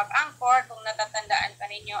nakakapag-anchor. Kung natatandaan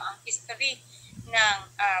pa ninyo ang history ng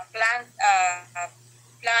plant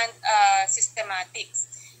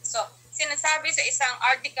systematics. So, sinasabi sa isang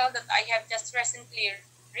article that I have just recently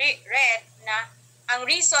read na ang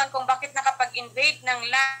reason kung bakit nakapag-invade ng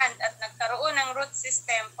land at nagkaroon ng root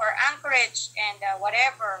system for anchorage and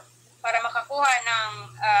whatever, para makakuha ng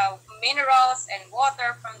minerals and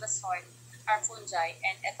water from the soil, are fungi,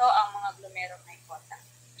 and ito ang mga Glomeromycota.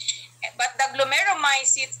 But the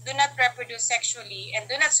glomeromycetes do not reproduce sexually and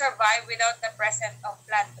do not survive without the presence of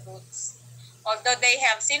plant roots. Although they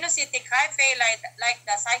have sinusitic hyphae like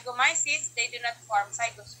the zygomycetes, they do not form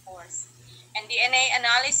zygospores. And DNA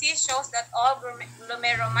analysis shows that all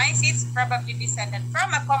glomeromycetes probably descended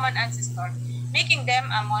from a common ancestor, making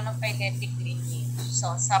them a monophyletic lineage.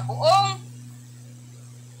 So, sa buong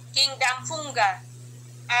kingdom Funga,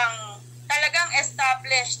 ang talagang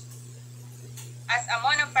established as a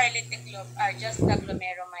monophyletic group are just the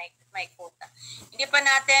glomeromycota. Hindi pa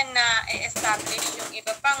natin na i-establish yung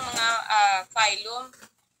iba pang mga phylum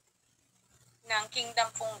ng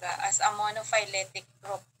kingdom Funga as a monophyletic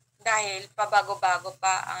group dahil pabago-bago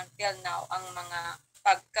pa until now ang mga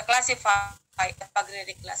pagka-classify at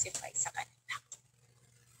pagre-reclassify sa kanila.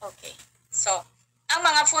 Okay. So, ang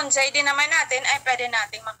mga fungi din naman natin ay pwede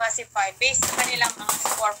nating maklasify based sa kanilang mga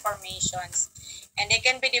spore formations. And they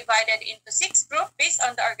can be divided into 6 groups based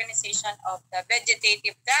on the organization of the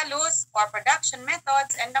vegetative thallus, spore production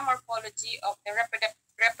methods, and the morphology of the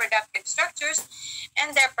reproductive structures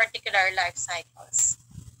and their particular life cycles.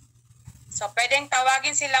 So, pwedeng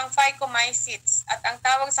tawagin silang phycomycetes at ang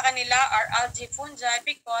tawag sa kanila are algae fungi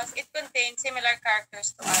because it contains similar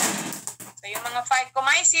characters to algae. So, yung mga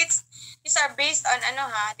phycomycetes, these are based on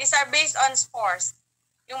These are based on spores.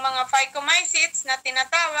 Yung mga phycomycetes na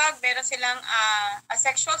tinatawag, meron silang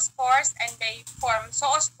asexual spores and they form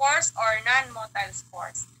zoospores or non-motile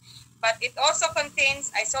spores. But it also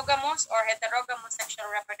contains isogamous or heterogamous sexual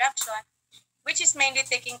reproduction, which is mainly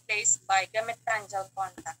taking place by gametangial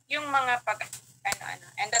contact. Yung mga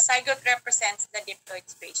and the zygote represents the diploid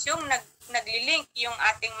space. Yung naglilink yung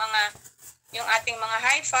ating mga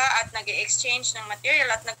hypha at nag-exchange ng material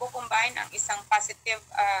at nagko-combine ang isang positive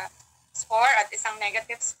spore at isang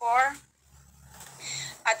negative spore.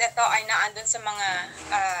 At ito ay naandun sa mga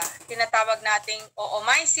tinatawag nating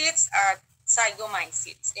oomycetes at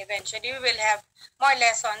zygomycetes. Eventually, we will have more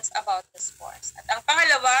lessons about the spores. At ang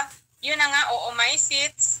pangalawa, yun na nga,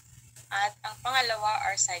 oomycetes, at ang pangalawa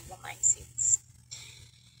are zygomycetes.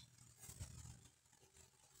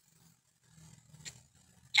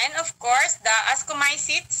 And of course, the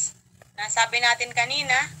ascomycetes, na sabi natin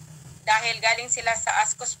kanina, dahil galing sila sa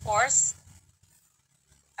ascospores,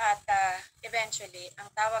 at eventually, ang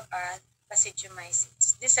tawag ay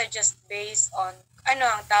basidiomycetes. These are just based on ano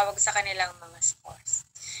ang tawag sa kanilang mga spores.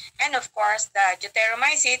 And of course, the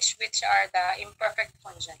deuteromycetes, which are the imperfect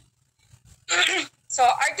fungi. So,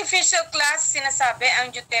 artificial class, sinasabi ang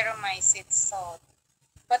deuteromycetes.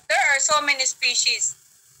 But there are so many species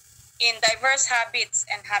in diverse habits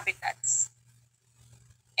and habitats.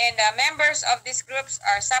 And members of these groups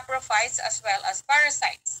are saprophytes as well as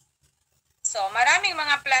parasites. So, maraming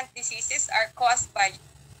mga plant diseases are caused by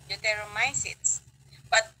deuteromycetes.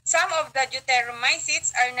 But some of the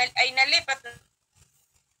deuteromycetes ay nalipat na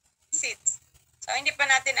seeds. So, hindi pa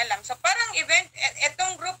natin alam. So, parang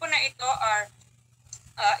itong grupo na ito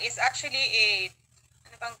is actually a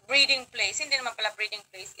breeding place. Hindi naman pala breeding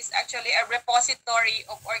place. It's actually a repository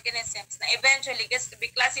of organisms na eventually gets to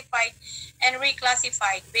be classified and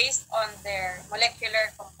reclassified based on their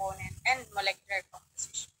molecular component and molecular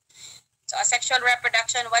composition. So, asexual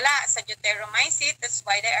reproduction, wala sa deuteromycete. That's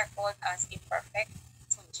why they are called as imperfect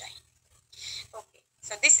fungi. Okay.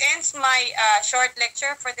 So, this ends my short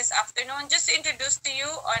lecture for this afternoon. Just to introduce to you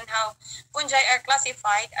on how fungi are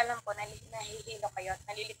classified. Alam ko, nahihilo kayo,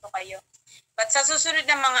 nalilito kayo. But sa susunod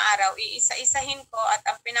na mga araw, iisa-isahin ko at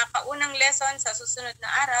ang pinakaunang lesson sa susunod na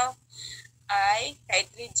araw ay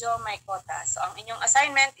Chytridium mycota. So, ang inyong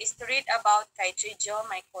assignment is to read about Chytridium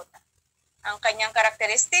mycota. Ang kanyang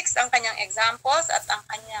characteristics, ang kanyang examples, at ang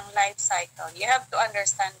kanyang life cycle. You have to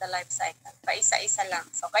understand the life cycle. Paisa-isa lang.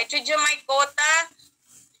 So, Chytridium mycota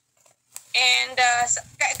and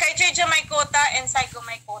Chytridium mycota and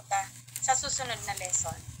Zygomycota sa susunod na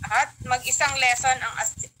lesson. At mag-isang lesson ang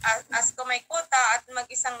Ascomycota at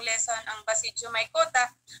mag-isang lesson ang Basidiomycota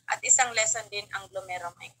at isang lesson din ang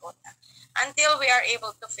Glomeromycota until we are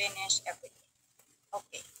able to finish everything.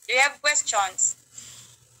 Okay. Do you have questions?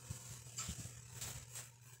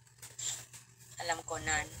 Alam ko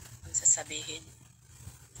na ang sasabihin.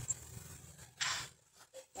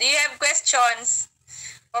 Do you have questions?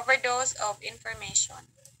 Overdose of information.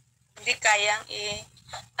 Hindi kayang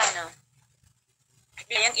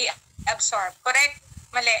kayang i-absorb. Correct?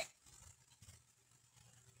 Mali.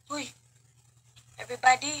 Uy.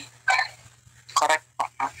 Everybody. Correct po.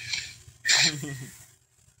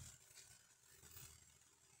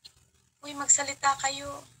 Uy, magsalita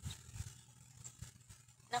kayo.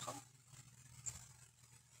 Nako.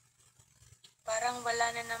 Parang wala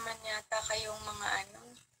na naman yata kayong mga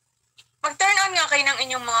Mag-turn on nga kayo ng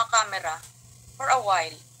inyong mga camera for a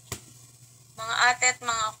while. Mga ate at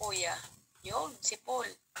mga kuya. Yun, si Paul.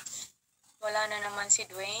 Wala na naman si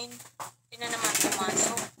Dwayne. Hindi na naman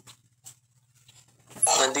pumasok.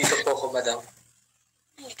 Nandito po ako, madam.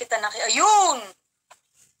 Hindi kita Ayun!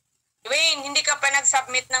 Dwayne, hindi ka pa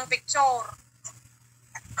nag-submit ng picture.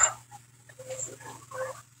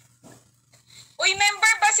 Uy,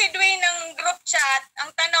 member ba si Dwayne ng group chat? Ang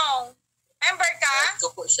tanong, member ka? Ito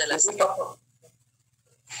po siya last week.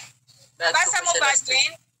 Basa mo ba,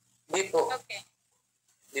 Dwayne? Hindi po. Okay.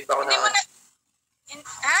 Hindi pa ako Hindi mo na-add.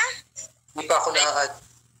 Ha? Hindi pa ako na-add.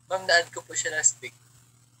 Ma'am, na-add ko po siya last week.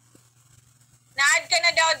 Na-add ka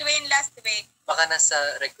na daw, Dwayne, last week. Baka nasa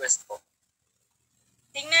request po.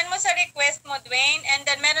 Tingnan mo sa request mo, Dwayne. And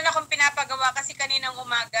then, meron akong pinapagawa kasi kaninang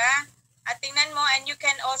umaga. At tingnan mo, and you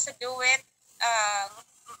can also do it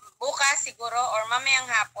bukas siguro or mamayang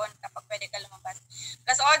hapon kapag pwede ka lumabas.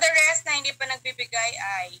 Kasi all the rest na hindi pa nagbibigay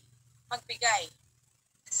ay magbigay.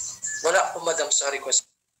 Wala po, madam, sa request.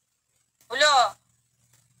 Ulo.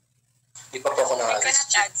 Hindi pa po ako na-add.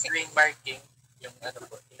 Cannot add. Doing marking, yung ano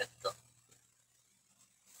po, inat ko.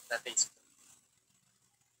 Sa Facebook.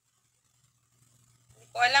 Hindi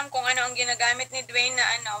ko alam kung ano ang ginagamit ni Dwayne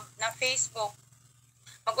na Facebook.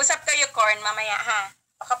 Mag-usap kayo, Corn, mamaya ha.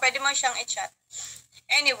 Baka pwede mo siyang i-chat.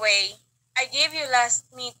 Anyway, I gave you last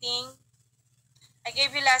meeting,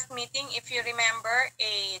 if you remember,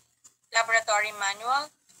 a laboratory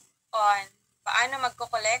manual on paano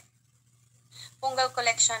magko-collect. Fungal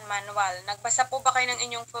collection manual. Nagbasa po ba kayo ng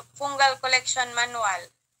inyong fungal collection manual?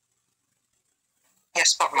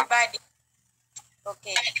 Yes po, ma'am. Everybody?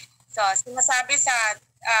 Okay. So, sinasabi sa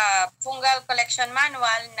fungal collection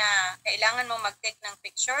manual na kailangan mo mag-take ng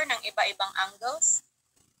picture ng iba-ibang angles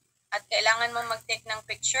at kailangan mo mag-take ng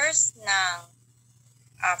pictures ng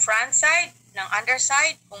front side, ng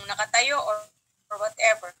underside, kung nakatayo or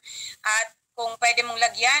whatever. At kung pwede mong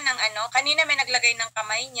lagyan ng kanina may naglagay ng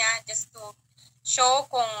kamay niya just to show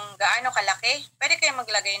kung gaano kalaki. Pwede kayo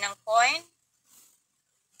maglagay ng coin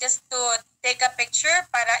just to take a picture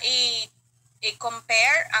para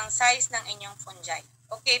i-compare ang size ng inyong fungi.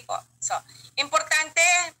 Okay po. So, importante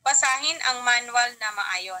basahin ang manual na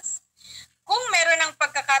maayos. Kung meron ng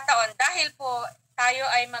pagkakataon, dahil po tayo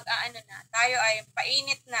ay tayo ay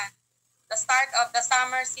painit na, the start of the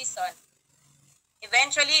summer season,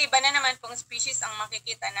 eventually, iba na naman pong species ang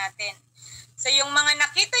makikita natin. So, yung mga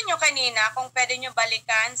nakita nyo kanina, kung pwede nyo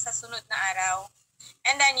balikan sa sunod na araw,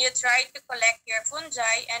 and then you try to collect your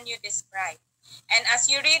fungi and you describe. And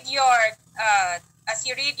as you read your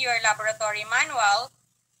laboratory manual,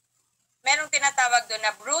 merong tinatawag doon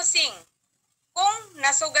na bruising. Kung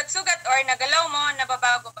nasugat-sugat or nagalaw mo,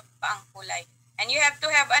 nababago pa ang kulay. And you have to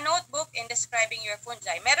have a notebook in describing your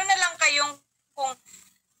fungi. Meron na lang kayong kung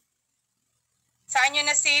saan nyo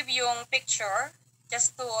na-save yung picture,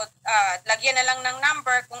 just to lagyan na lang ng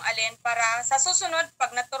number kung alin para sa susunod,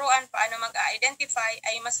 pag naturuan paano mag-identify,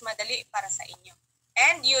 ay mas madali para sa inyo.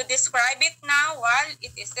 And you describe it now while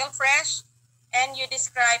it is still fresh, and you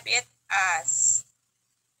describe it as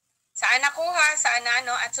saan nakuha, saan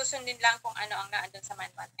at susundin lang kung ano ang naandun sa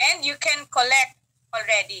manual. And you can collect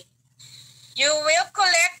already. You will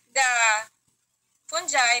collect the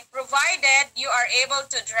fungi provided you are able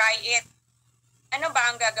to dry it. Ano ba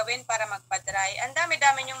ang gagawin para magpa-dry? Ang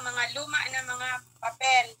dami-dami yung mga luma na mga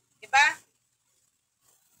papel. Diba?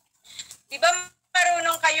 Diba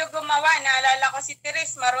marunong kayo gumawa? Naalala ko si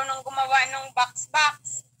Therese, marunong gumawa ng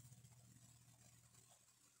box-box.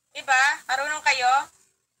 Diba? Marunong kayo?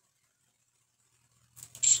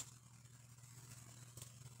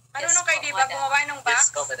 Marunong kayo, diba, gumawa ng box?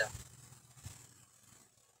 Yes po, madam.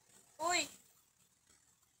 Uy.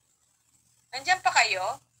 Nandiyan pa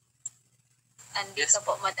kayo? Andito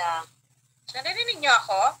po, madam. Narinig niyo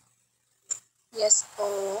ako? Yes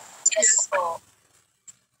po. Yes po.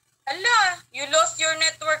 Hala, you lost your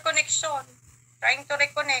network connection. Trying to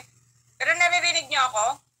reconnect. Pero naririnig niyo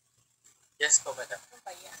ako? Yes po, madam. Ano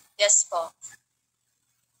ba yan? Yes po.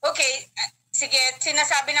 Okay, sige,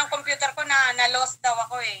 sinasabi ng computer ko na na-lost daw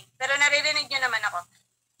ako eh. Pero naririnig niyo naman ako.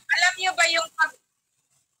 Alam niyo ba yung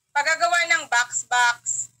paggagawa ng box?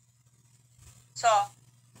 So,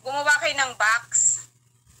 gumawa kayo ng box.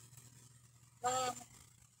 Yung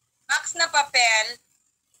box na papel,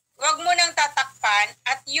 huwag mo nang tatakpan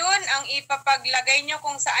at yun ang ipapaglagay nyo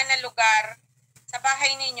kung saan na lugar sa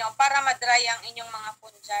bahay ninyo para madry ang inyong mga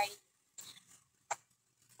fungi.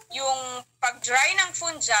 Yung pag-dry ng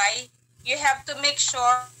fungi, you have to make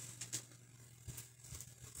sure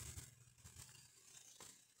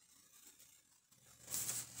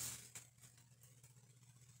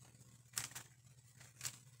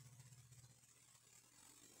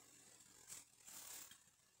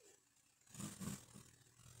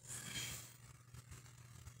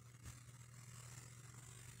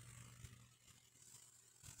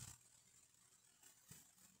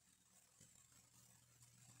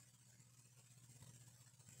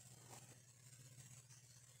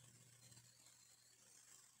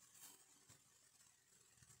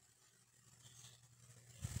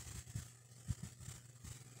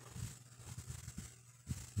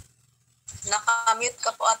Naka-mute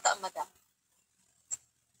ka po ata, madam.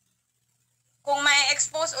 Kung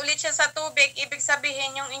ma-expose ulit siya sa tubig, ibig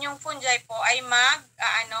sabihin yung inyong fungi po ay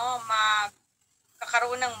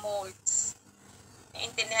magkakaroon ng molds.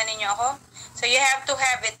 Naiintindihan ninyo ako? So you have to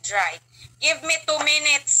have it dry. Give me 2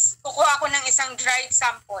 minutes. Kukuha ko ng isang dried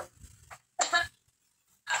sample.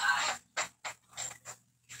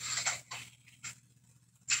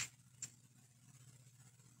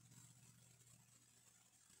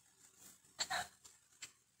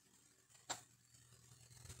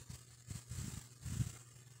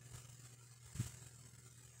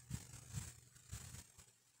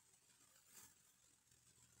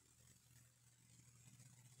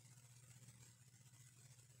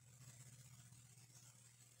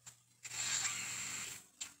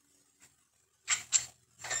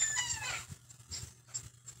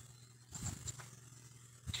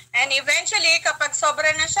 And eventually, kapag sobra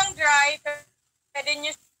na siyang dry, pwede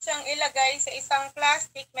nyo siyang ilagay sa isang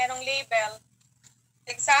plastic, merong label.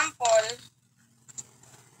 Example,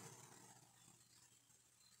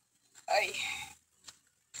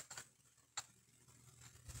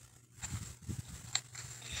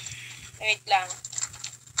 wait lang.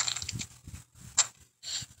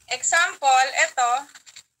 Example, ito,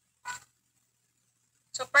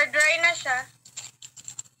 super dry na siya.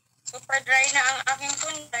 Super dry na ang aking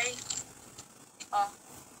fungi. Oh.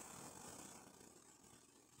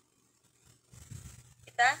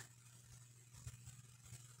 Kita?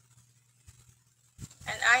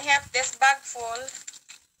 And I have this bag full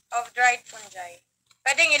of dried fungi.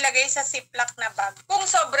 Pwedeng ilagay sa ziplock na bag. Kung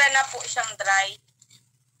sobra na po siyang dry.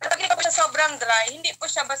 Pero pag hindi po siya sobrang dry, hindi po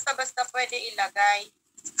siya basta-basta pwede ilagay.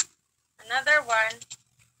 Another one.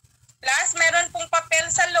 Plus, meron pong papel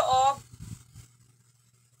sa loob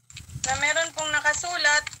na meron pong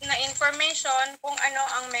nakasulat na information kung ano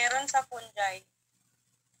ang meron sa fungi.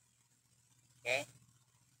 Okay?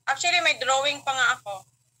 Actually, may drawing pa nga ako.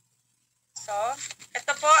 So,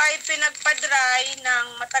 ito po ay pinagpa-dry ng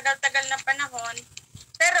matagal-tagal na panahon.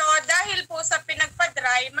 Pero dahil po sa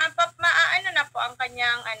pinagpa-dry, maaano na po ang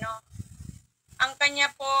kanyang ang kanya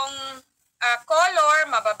pong color,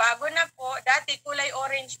 mababago na po. Dati kulay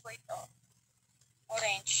orange po ito.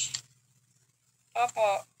 Orange.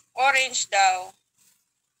 Opo. Orange daw.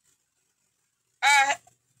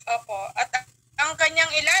 Opo. At ang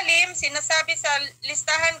kanyang ilalim, sinasabi sa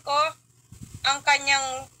listahan ko, ang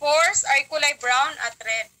kanyang pores ay kulay brown at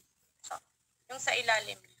red. So, yung sa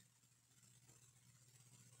ilalim.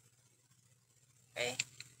 Okay.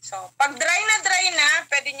 So, pag dry na,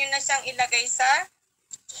 pwede nyo na siyang ilagay sa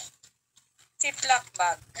ziplock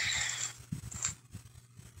bag.